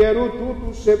 του Ιερού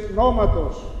Τούτου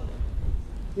Πνεύματος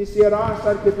της Ιεράς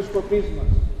Αρχιεπισκοπής μας,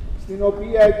 στην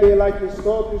οποία και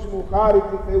ελαχιστότης μου χάρη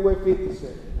του Θεού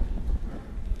εφήτησε.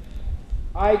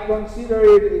 I consider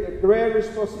it a great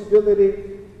responsibility,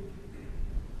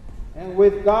 and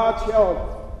with God's help,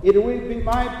 it will be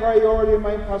my priority in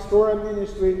my pastoral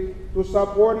ministry to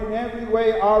support in every way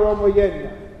our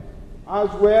homogenia, as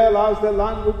well as the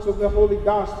language of the Holy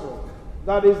Gospel,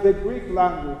 that is the Greek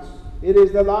language. It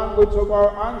is the language of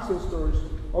our ancestors,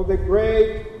 of the great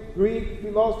Greek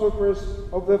philosophers,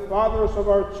 of the fathers of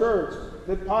our church,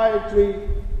 the poetry,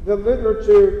 the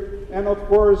literature, and of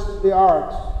course the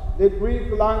arts. The Greek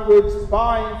language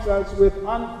binds us with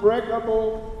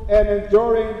unbreakable and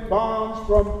enduring bonds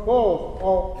from both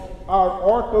of our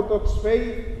Orthodox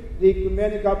faith, the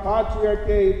Ecumenical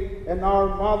Patriarchate, and our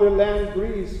motherland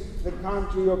Greece, the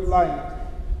country of light.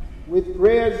 With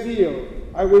great zeal,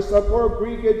 I will support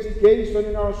Greek education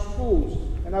in our schools,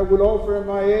 and I will offer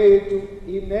my aid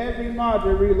in every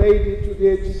matter related to the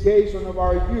education of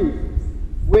our youth,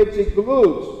 which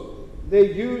includes the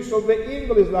use of the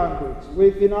English language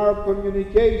within our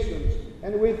communications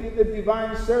and within the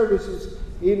divine services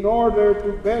in order to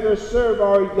better serve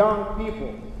our young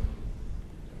people.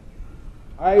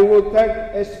 I will take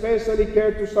especially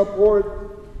care to support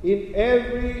in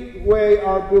every way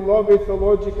our beloved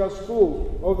theological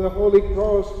school of the Holy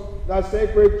Cross, the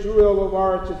sacred jewel of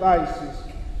our archdiocese,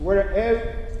 where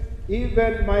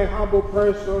even my humble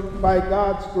person, by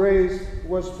God's grace,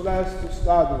 was blessed to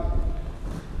study.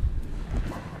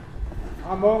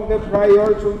 Among the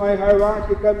priorities of my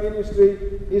hierarchical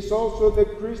ministry is also the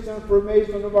Christian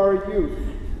formation of our youth.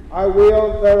 I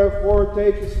will therefore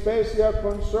take special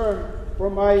concern for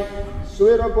my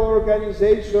suitable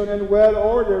organization and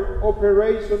well-ordered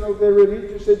operation of the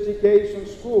religious education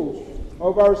schools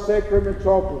of our sacred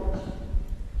metropolis.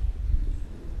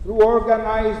 Through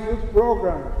organized youth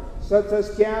programs such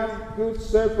as Camp Good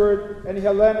Shepherd and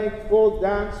Hellenic Folk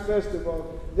Dance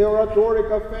Festival, the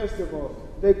Oratorical Festival,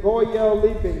 the Goya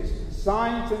Olympics,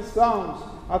 Signs and Sounds,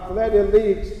 athletic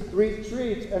leagues,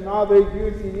 retreats, and other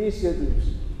youth initiatives.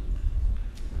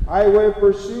 I will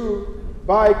pursue,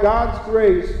 by God's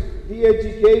grace, the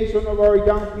education of our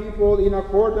young people in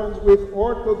accordance with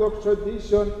Orthodox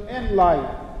tradition and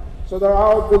life, so that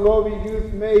our beloved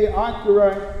youth may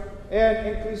accurate and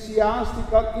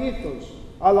ecclesiastical ethos,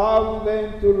 allowing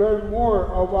them to learn more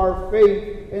of our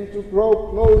faith and to grow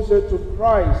closer to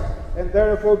Christ, and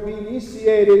therefore be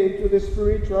initiated into the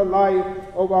spiritual life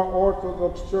of our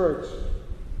Orthodox Church.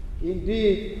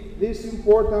 Indeed, this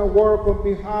important work on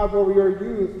behalf of your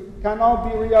youth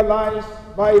cannot be realized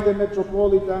by the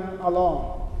Metropolitan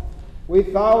alone.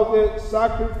 Without the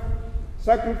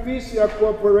sacrificial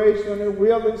cooperation and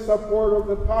willing support of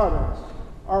the parents,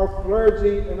 our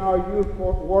clergy, and our youth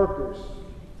workers,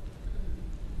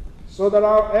 so that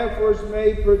our efforts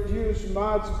may produce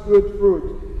much good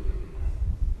fruit.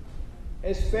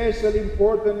 Especially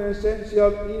important and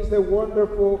essential is the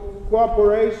wonderful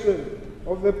cooperation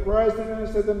of the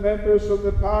presidents and the members of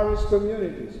the parish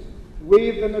communities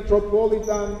with the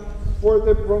Metropolitan for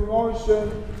the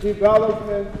promotion,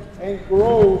 development, and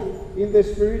growth in the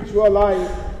spiritual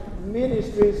life,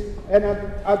 ministries, and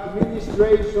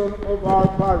administration of our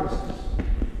parishes.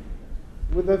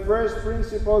 With the first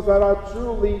principles that are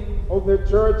truly of the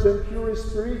Church and purely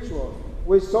spiritual,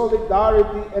 with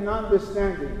solidarity and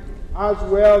understanding, as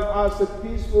well as a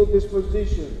peaceful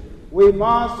disposition, we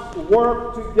must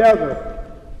work together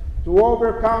to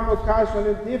overcome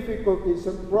occasional difficulties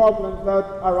and problems that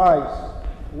arise,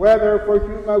 whether for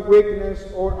human weakness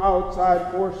or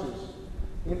outside forces,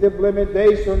 in the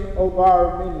implementation of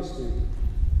our ministry.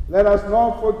 Let us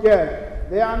not forget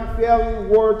the unfailing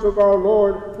words of our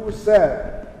Lord, who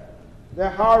said, "The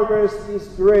harvest is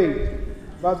great,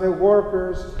 but the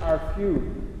workers are few."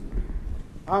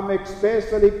 I'm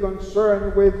especially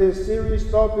concerned with the serious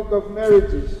topic of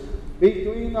marriages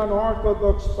between an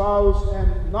Orthodox spouse and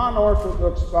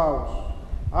non-Orthodox spouse,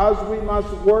 as we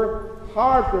must work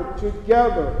harder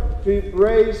together to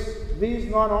embrace these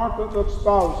non-Orthodox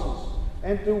spouses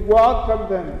and to welcome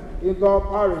them into our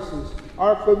parishes,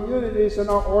 our communities, and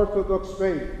our Orthodox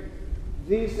faith.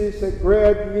 This is a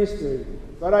great mystery,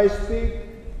 but I speak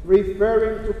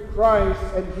referring to Christ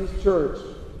and His Church.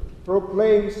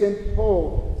 Proclaims St.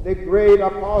 Paul, the great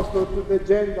apostle, to the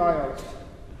Gentiles.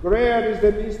 Great is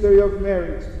the mystery of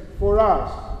marriage for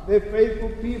us, the faithful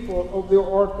people of the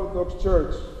Orthodox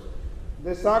Church.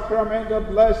 The sacramental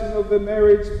blessing of the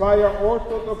marriage by our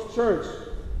Orthodox Church,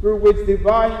 through which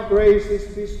divine grace is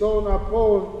bestowed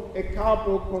upon a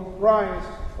couple comprised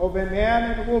of a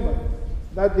man and woman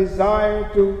that desire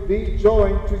to be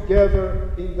joined together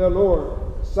in the Lord,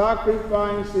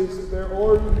 sacrifices their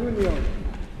own union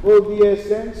for the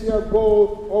essential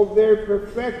goal of their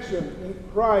perfection in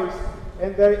Christ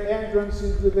and their entrance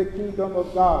into the kingdom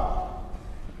of God.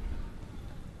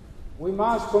 We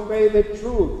must convey the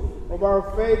truth of our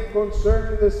faith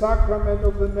concerning the sacrament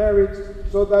of the marriage,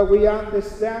 so that we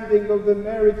understanding of the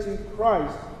marriage in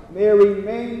Christ may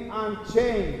remain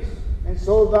unchanged, and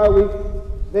so that we,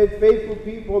 the faithful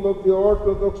people of the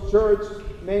Orthodox Church,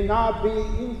 may not be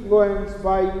influenced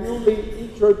by newly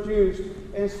introduced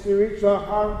and spiritual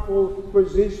harmful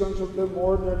positions of the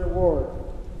modern world.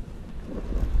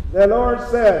 The Lord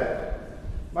said,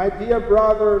 "My dear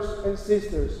brothers and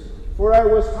sisters, for I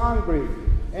was hungry,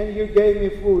 and you gave me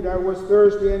food. I was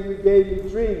thirsty, and you gave me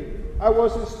drink. I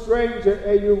was a stranger,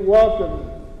 and you welcomed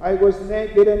me. I was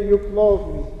naked, and you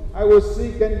clothed me. I was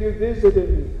sick, and you visited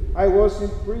me. I was in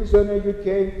prison, and you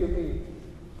came to me."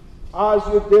 As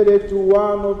you did it to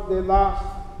one of the last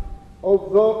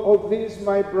of these,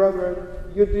 my brethren,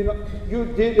 you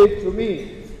did it to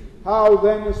me. How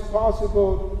then is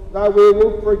possible that we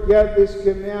will forget this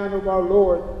command of our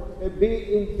Lord and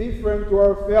be indifferent to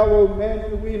our fellow men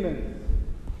and women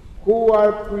who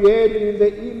are created in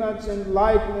the image and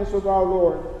likeness of our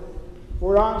Lord?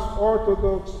 For us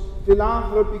Orthodox,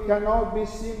 philanthropy cannot be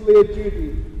simply a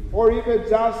duty or even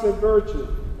just a virtue,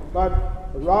 but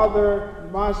rather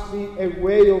must be a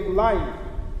way of life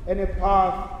and a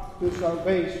path to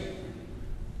salvation.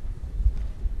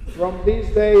 From this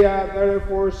day I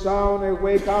therefore sound a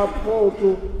wake-up call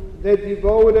to the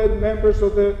devoted members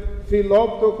of the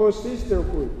Philoptochos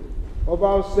sisterhood of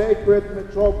our sacred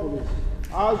metropolis,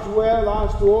 as well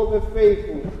as to all the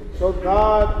faithful, so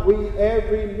that we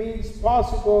every means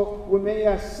possible we may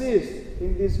assist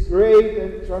in this great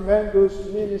and tremendous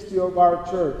ministry of our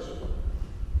Church.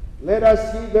 Let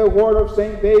us heed the word of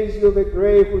St. Basil the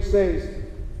Great, who says,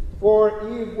 "For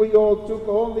if we all took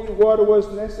only what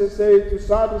was necessary to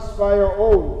satisfy our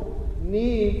own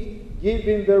need,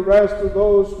 giving the rest to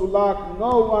those who lack,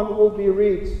 no one will be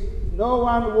rich, no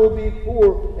one will be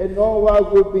poor, and no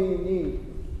one will be in need."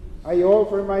 I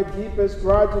offer my deepest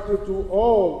gratitude to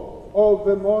all of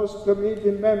the most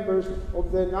committed members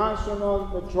of the national,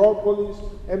 metropolis,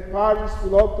 and parish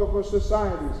Philoptochos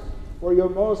societies for your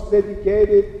most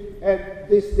dedicated and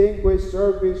distinguished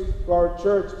service to our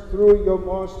Church through your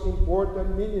most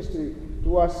important ministry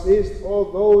to assist all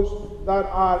those that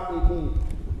are in need.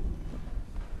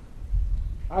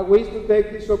 I wish to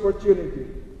take this opportunity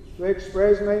to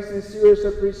express my sincerest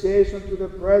appreciation to the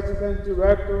President,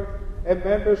 Director, and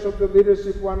members of the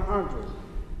Leadership 100,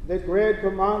 the great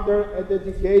commander and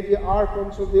dedicated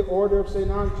archons of the Order of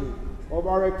St. Andrew, of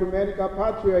our Ecumenical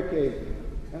Patriarchate,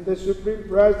 and the Supreme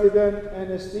President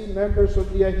and esteemed members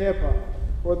of the AHEPA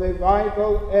for their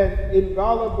vital and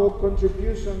invaluable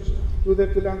contributions to the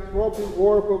philanthropic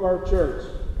work of our Church.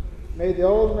 May the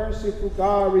all-merciful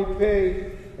God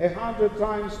repay 100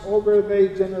 times over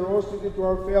their generosity to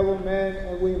our fellow men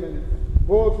and women,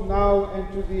 both now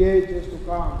and to the ages to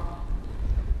come.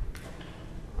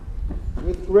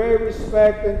 With great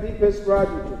respect and deepest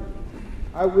gratitude,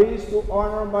 I wish to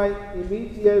honor my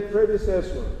immediate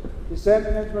predecessor, His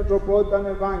Eminence Metropolitan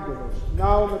Evangelos,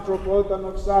 now Metropolitan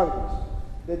of Sardis,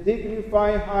 the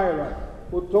dignified hierarch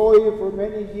who toiled for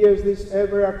many years this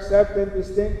ever accepted,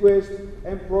 distinguished,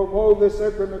 and promote the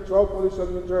sacred metropolis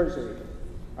of New Jersey.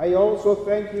 I also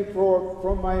thank you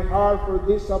from my heart for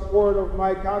this support of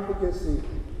my candidacy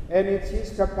and in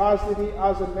his capacity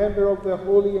as a member of the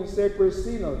Holy and Sacred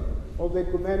Synod of the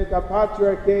Ecumenical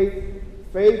Patriarchate,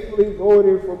 faithfully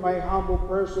voted for my humble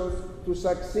person to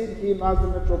succeed him as the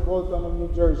Metropolitan of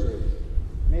New Jersey.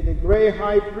 May the great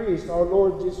High Priest, our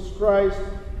Lord Jesus Christ,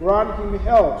 grant him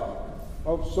health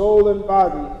of soul and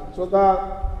body, so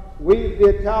that with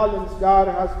the talents God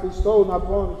has bestowed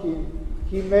upon him,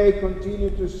 he may continue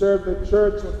to serve the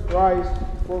Church of Christ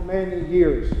for many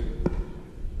years.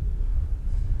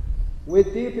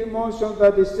 With deep emotion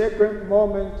at this sacred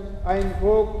moment, I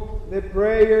invoke the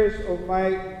prayers of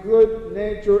my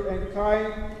good-natured and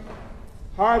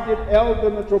kind-hearted elder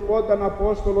Metropolitan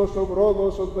Apostolos of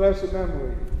Rhodos of blessed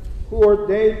memory, who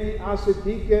ordained me as a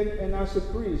deacon and as a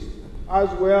priest, as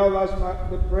well as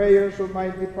the prayers of my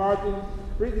departing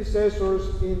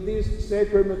predecessors in this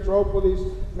sacred metropolis,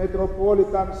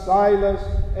 Metropolitan Silas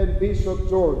and Bishop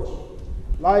George.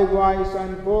 Likewise, I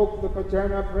invoke the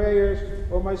paternal prayers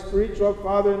of my spiritual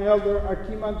father and elder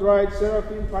Archimandrite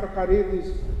Seraphim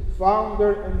Parcharidis,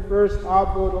 founder and first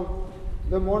abbot of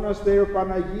the monastery of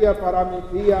Panagia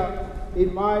Paramithia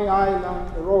in my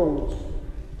island, Rhodes,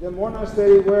 the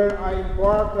monastery where I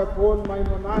embarked upon my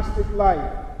monastic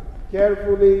life.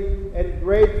 Carefully and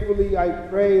gratefully I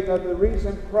pray that the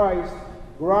risen Christ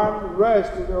grant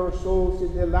rest to their souls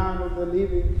in the land of the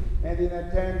living and in the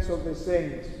tents of the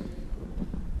saints.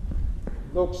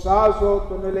 Δοξάζω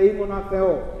τον ελεήμονα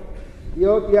Θεό,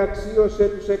 διότι αξίωσε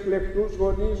τους εκλεκτούς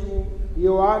γονείς μου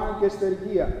Ιωάννη και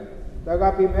Στεργία, τα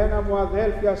αγαπημένα μου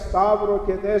αδέλφια Σταύρο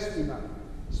και Δέσποινα,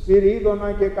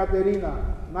 Σπυρίδωνα και Κατερίνα,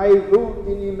 να ειδούν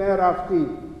την ημέρα αυτή.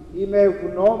 Είμαι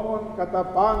ευγνώμων κατά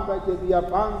πάντα και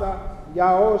διαπάντα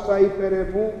για όσα υπέρ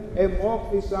εμού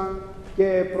εμόχθησαν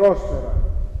και πρόσφεραν.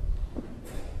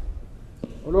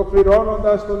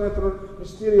 Ολοκληρώνοντας τον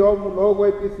εθρονιστήριό μου λόγο,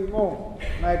 επιθυμώ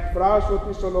να εκφράσω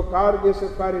τις ολοκάρδιες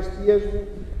ευχαριστίες μου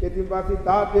και την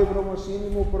βαθυτάτη ευγνωμοσύνη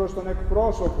μου προς τον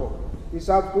εκπρόσωπο της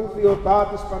αυτού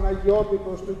Θεοτάτης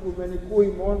Παναγιώτητος του Οικουμενικού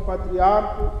ημών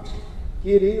Πατριάρχου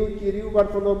Κυρίου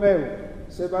Βαρθολομαίου,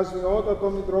 Σεβασμιότατο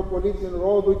Μητροπολίτη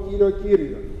Ρόδου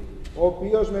Κύριο, ο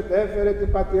οποίος μετέφερε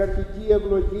την πατριαρχική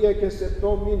ευλογία και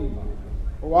σεπτό μήνυμα.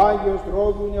 Ο Άγιος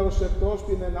Ρόδου είναι ο σεπτός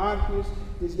ποιμενάρχης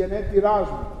της γενέτειράς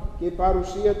μου και η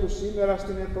παρουσία του σήμερα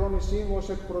στην ενθρόνησή μου ως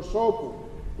εκπροσώπου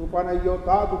του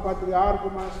Παναγιωτάτου Πατριάρχου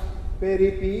μας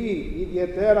περιποιεί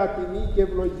ιδιαίτερα τιμή και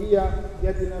ευλογία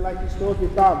για την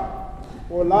ελαχιστότητά μου.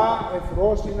 Πολλά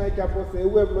ευφρόσινα και από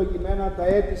Θεού ευλογημένα τα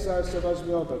έτη σας,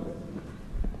 Σεβασμιότατε.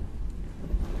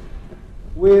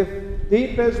 With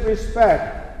deepest respect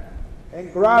and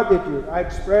gratitude, I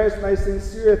express my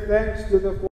sincere thanks to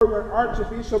the former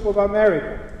Archbishop of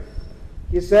America,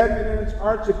 His Eminence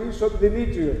Archbishop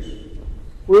Dimitrios,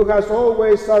 who has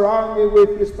always surrounded me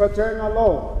with his paternal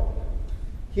love.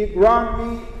 He granted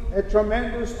me a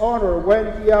tremendous honor when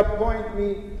he appointed me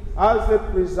as the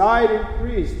presiding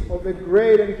priest of the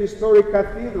great and historic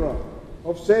cathedral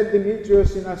of St.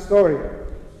 Dimitrios in Astoria.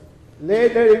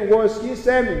 Later it was His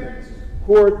Eminence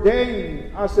who ordained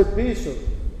me as a bishop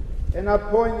and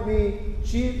appointed me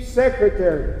chief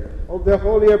secretary of the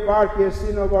Holy Eparchy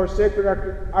Synod of our Sacred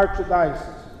Archdiocese.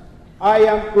 I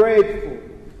am grateful.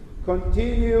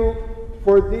 Continue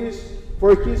for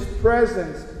his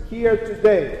presence here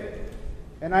today,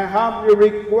 and I humbly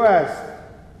request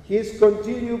his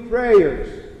continued prayers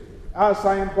as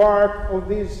I embark on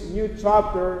this new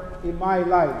chapter in my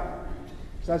life.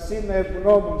 Σας είμαι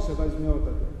ευγνώμων,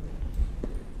 Σεβασμιότατε.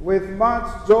 With much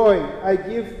joy, I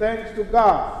give thanks to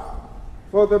God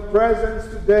for the presence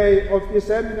today of His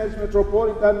Eminence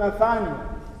Metropolitan Nathaniel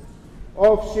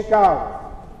of Chicago.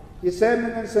 His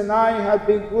Eminence and I have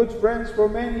been good friends for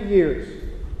many years,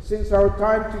 since our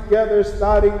time together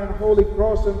studying at Holy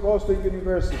Cross and Boston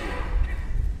University.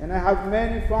 And I have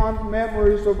many fond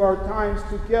memories of our times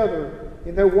together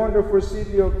in the wonderful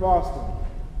city of Boston.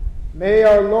 May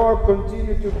our Lord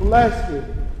continue to bless him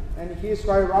and his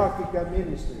hierarchical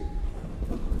ministry.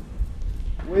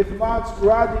 With much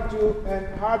gratitude and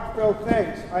heartfelt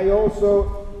thanks, I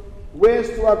also wish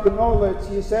to acknowledge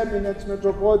His Eminence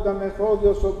Metropolitan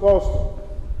Apostolos,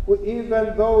 who,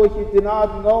 even though he did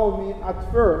not know me at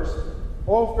first,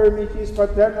 offered me his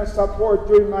paternal support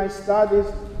during my studies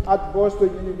at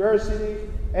Boston University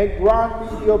and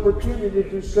granted me the opportunity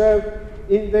to serve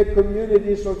in the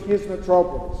communities of his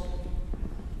metropolis.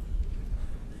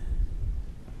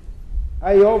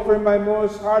 I offer my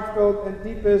most heartfelt and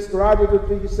deepest gratitude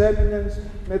to His Eminence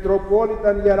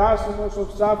Metropolitan Gerasimos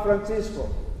of San Francisco,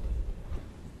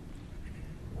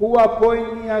 who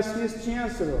appointed me as his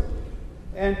chancellor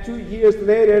and 2 years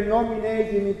later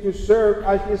nominated me to serve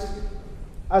as his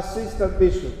assistant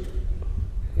bishop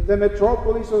in the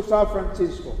metropolis of San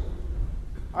Francisco.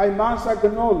 I must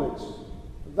acknowledge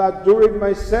that during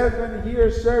my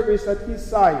 7-year service at his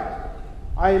side,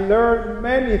 I learned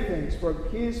many things from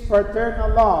his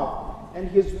paternal love and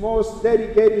his most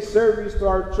dedicated service to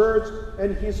our church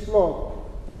and his flock.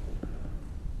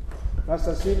 Θα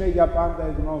σας είμαι για πάντα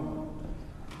ευγνώμων.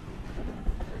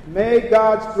 May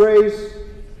God's grace,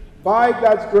 by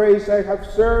God's grace, I have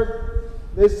served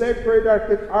the Sacred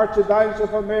Archdiocese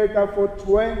of America for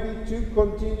 22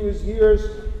 continuous years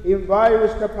in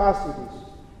various capacities.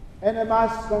 And I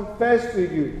must confess to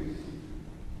you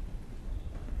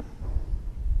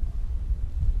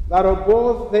that on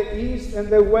both the East and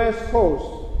the West Coast,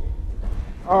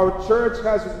 our church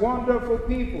has wonderful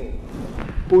people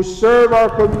who serve our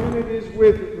communities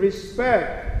with respect,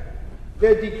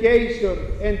 dedication,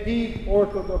 and deep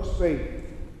Orthodox faith.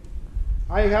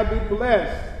 I have been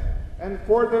blessed and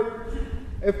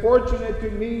fortunate to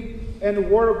meet and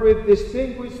work with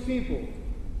distinguished people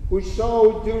who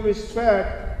show due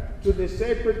respect to the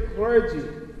sacred clergy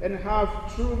and have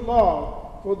true love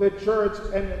for the church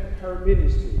and her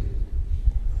ministry.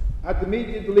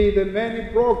 Admittedly, the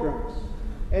many programs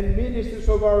and ministries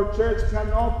of our church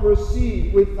cannot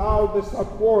proceed without the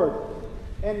support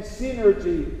and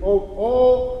synergy of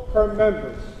all her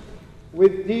members.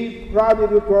 With deep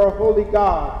gratitude to our holy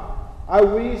God, I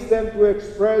wish them to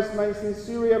express my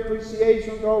sincere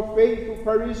appreciation to our faithful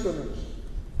parishioners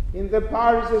in the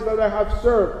parishes that I have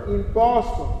served in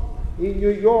Boston, in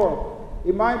New York,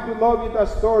 in my beloved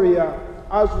Astoria,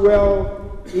 as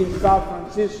well in San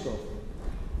Francisco.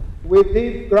 With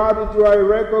deep gratitude, I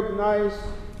recognize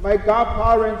my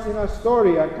godparents in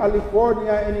Astoria,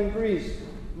 California, and in Greece,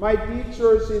 my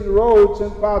teachers in Rhodes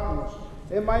and Patmos,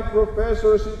 and my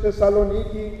professors in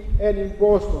Thessaloniki and in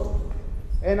Boston.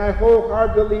 And I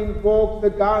wholeheartedly invoke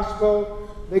the gospel,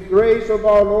 the grace of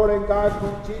our Lord and God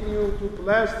continue to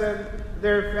bless them,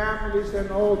 their families, and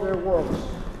all their works.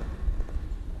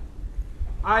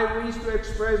 I wish to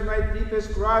express my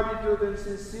deepest gratitude and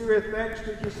sincere thanks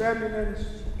to His Eminence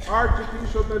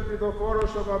Archbishop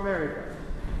Dimitrios of America,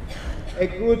 a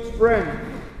good friend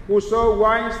who so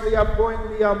wisely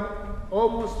appointed me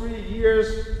almost 3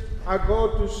 years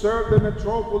ago to serve the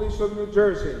metropolis of New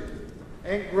Jersey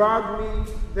and grant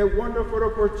me the wonderful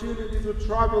opportunity to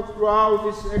travel throughout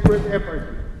this sacred epoch,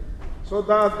 so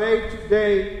that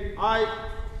today,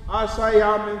 as I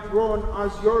am enthroned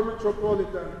as your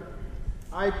Metropolitan,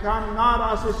 I come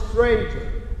not as a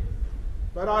stranger,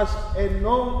 but as a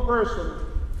known person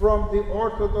from the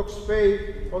Orthodox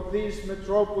faith of this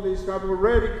metropolis have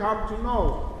already come to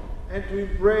know and to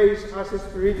embrace as a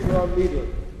spiritual leader.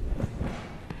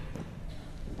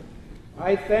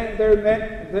 I thank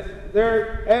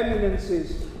their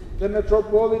eminences, the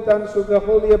Metropolitans of the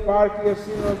Holy Eparchy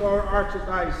Synod of our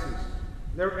Archdiocese,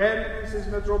 their eminences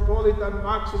Metropolitan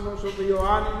Maximus of the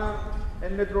Ioannina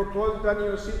and Metropolitan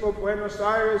Iosip of Buenos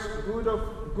Aires,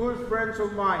 good friends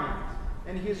of mine,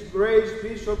 and His Grace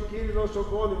Bishop Kyrillos of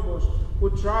Olympos, who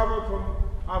traveled from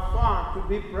afar to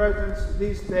be present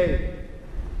this day,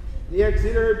 the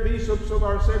auxiliary bishops of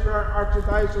our Sacred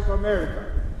Archdiocese of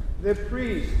America, the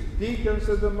priests, deacons,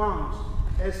 and the monks,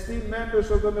 esteemed members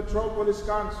of the Metropolis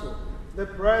Council, the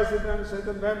presidents and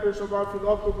the members of our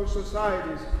philosophical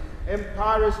societies and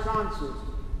parish councils,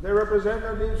 the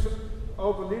representatives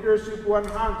of Leadership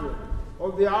 100,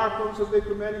 of the archons of the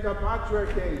Ecumenical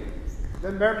Patriarchate,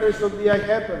 the members of the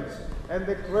IHEPANS, and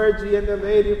the clergy and the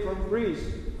laity from Greece,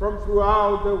 from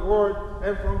throughout the world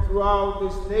and from throughout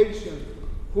this nation,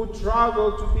 who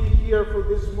traveled to be here for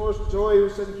this most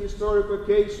joyous and historic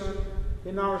occasion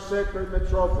in our sacred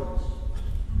metropolis.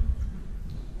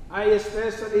 I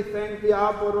especially thank the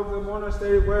abbot of the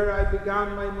monastery where I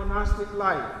began my monastic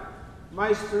life,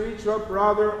 my spiritual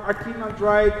brother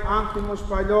Archimandrite Anthimos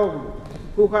Palioglu,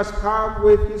 who has come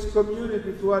with his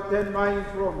community to attend my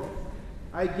enthronement.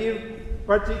 I give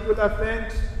particular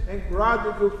thanks and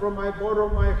gratitude from my bottom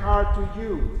of my heart to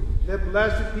you, the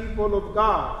blessed people of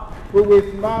God, who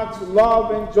with much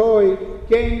love and joy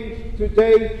came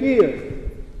today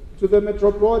here to the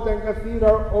Metropolitan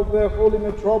Cathedral of the Holy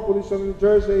Metropolis of New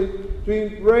Jersey to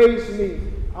embrace me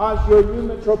as your new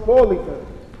Metropolitan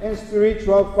and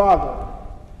spiritual Father.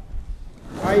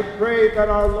 I pray that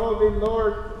our loving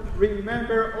Lord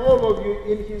remember all of you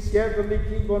in his heavenly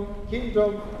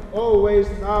kingdom always,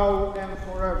 now, and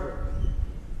forever.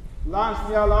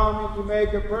 Lastly, allow me to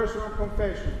make a personal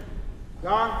confession.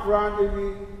 God granted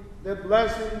me the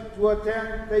blessing to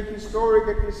attend the historic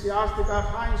ecclesiastical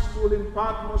high school in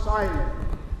Patmos Island,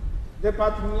 the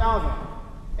Patriniada,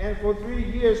 and for 3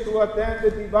 years to attend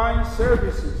the divine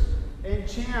services and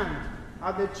chant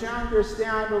at the chamber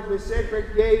stand of the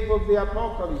sacred cave of the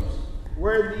Apocalypse,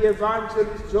 where the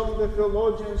evangelist John the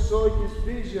theologian saw his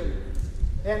vision,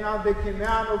 and at the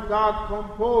command of God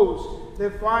composed the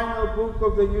final book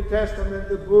of the New Testament,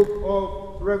 the book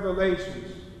of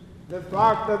Revelations. The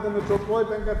fact that the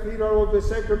Metropolitan Cathedral of the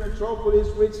Sacred Metropolis,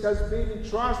 which has been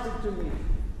entrusted to me,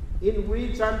 in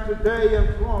which I'm today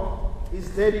enthroned, is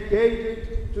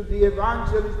dedicated to the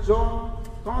evangelist John,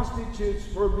 constitutes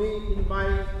for me in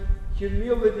my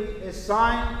humility a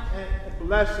sign and a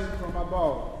blessing from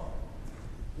above.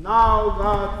 Now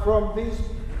that from this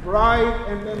bright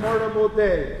and memorable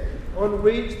day, on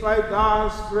which by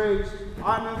God's grace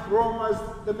I'm enthroned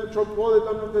as the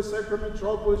Metropolitan of the Sacred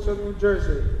Metropolis of New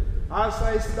Jersey, as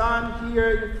I stand here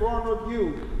in front of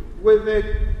you with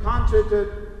a contrite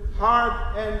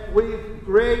heart and with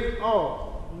great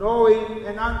awe, knowing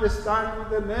and understanding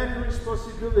the many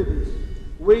responsibilities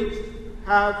which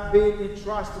have been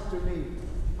entrusted to me,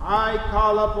 I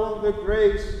call upon the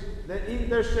grace, the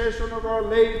intercession of Our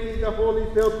Lady, the Holy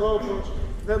Theotokos,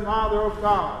 the Mother of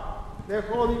God, the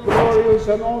holy, glorious,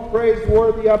 and all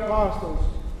praiseworthy apostles,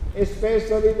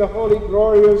 especially the holy,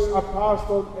 glorious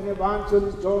apostle and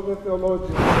evangelist John the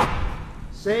theologian,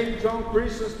 Saint John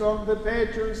Chrysostom, the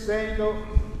patron saint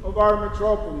of our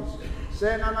metropolis,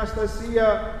 Saint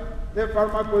Anastasia, the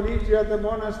pharmacolithia, the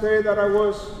monastery that I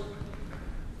was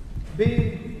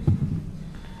being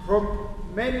from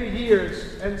many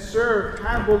years and served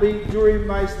humbly during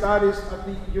my studies at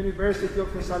the University of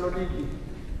Thessaloniki,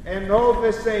 and all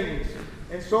the saints.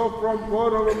 And so from the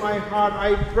bottom of my heart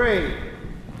I pray,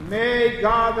 may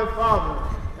God the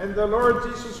Father and the Lord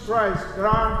Jesus Christ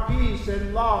grant peace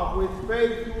and love with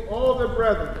faith to all the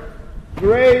brethren.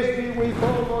 Grace be with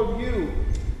all of you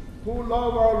who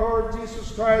love our Lord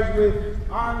Jesus Christ with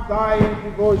undying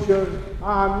devotion.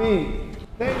 Amen.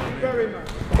 Thank you very much.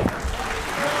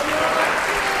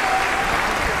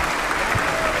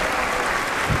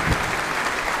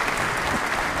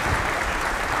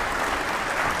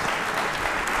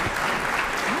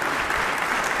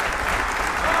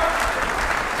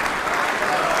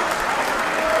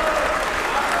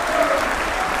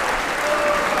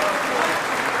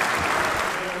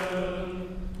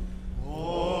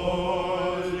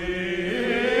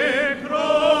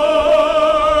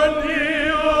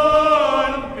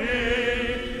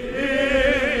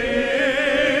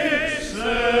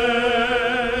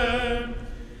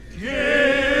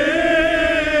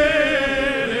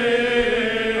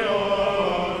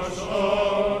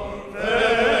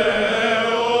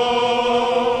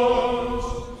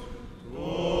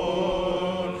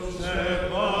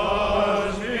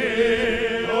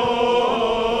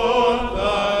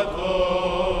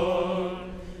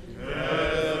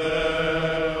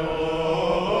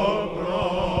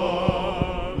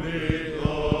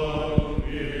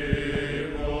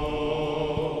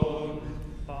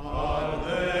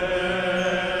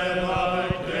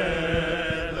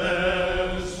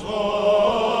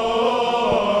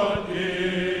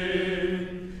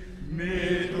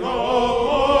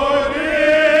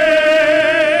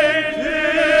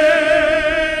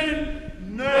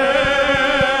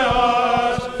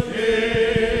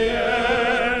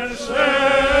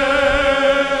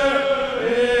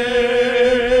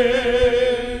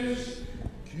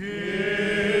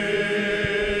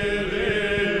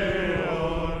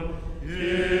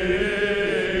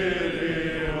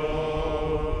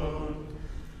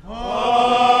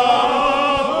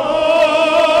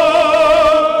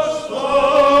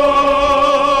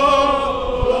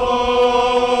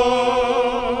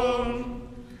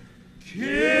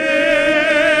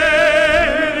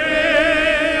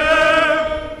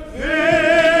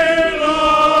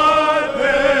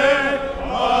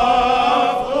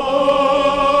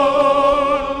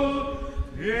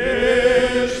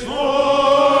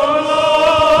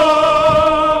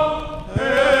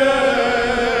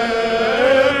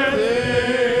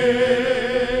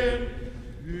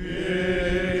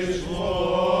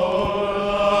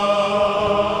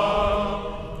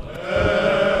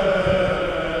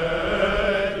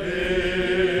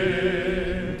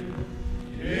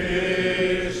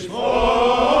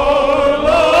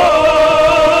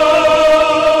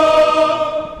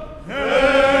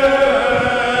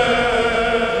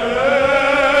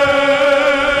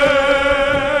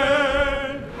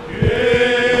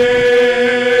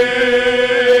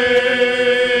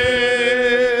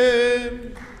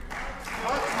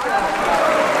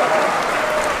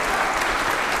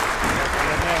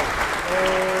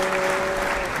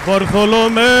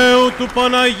 Βαρθολομαίου του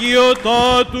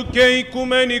Παναγιωτάτου και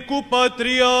Οικουμενικού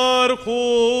Πατριάρχου,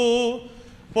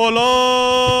 πολλά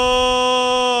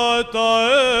τα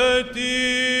έτη.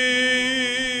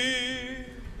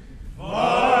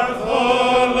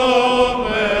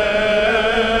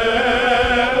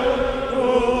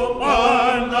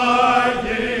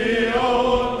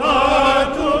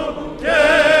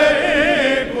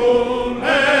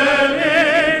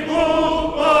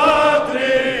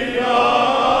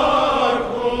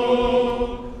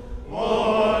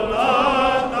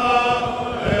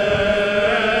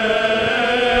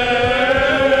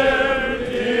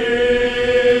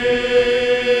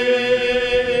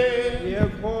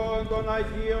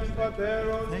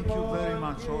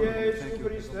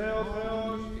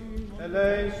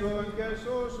 Ελέησον και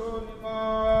σώσον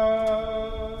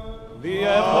ημάς.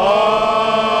 Διευχών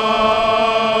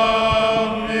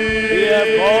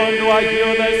του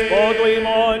Αγίου Δεσπότου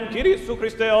ημών, Κύριε Ιησού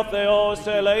Χριστέ ο Θεός,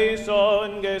 ελέησον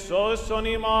και σώσον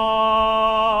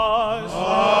ημάς.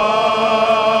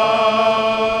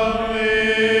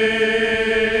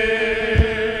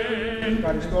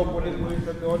 Ευχαριστώ πολύ που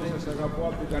ήρθατε όλοι, σας αγαπώ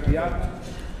από την καρδιά μου.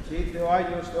 Και ήρθε ο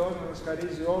Άγιος Θεός να σας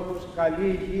χαρίζει όλους καλή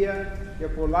υγεία και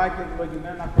πολλά και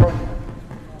ευλογημένα χρόνια.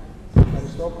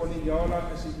 Ευχαριστώ πολύ για όλα,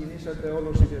 με συγκινήσατε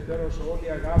όλος ιδιαίτερος, όλη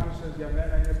η αγάπη σας για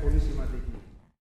μένα είναι πολύ σημαντική.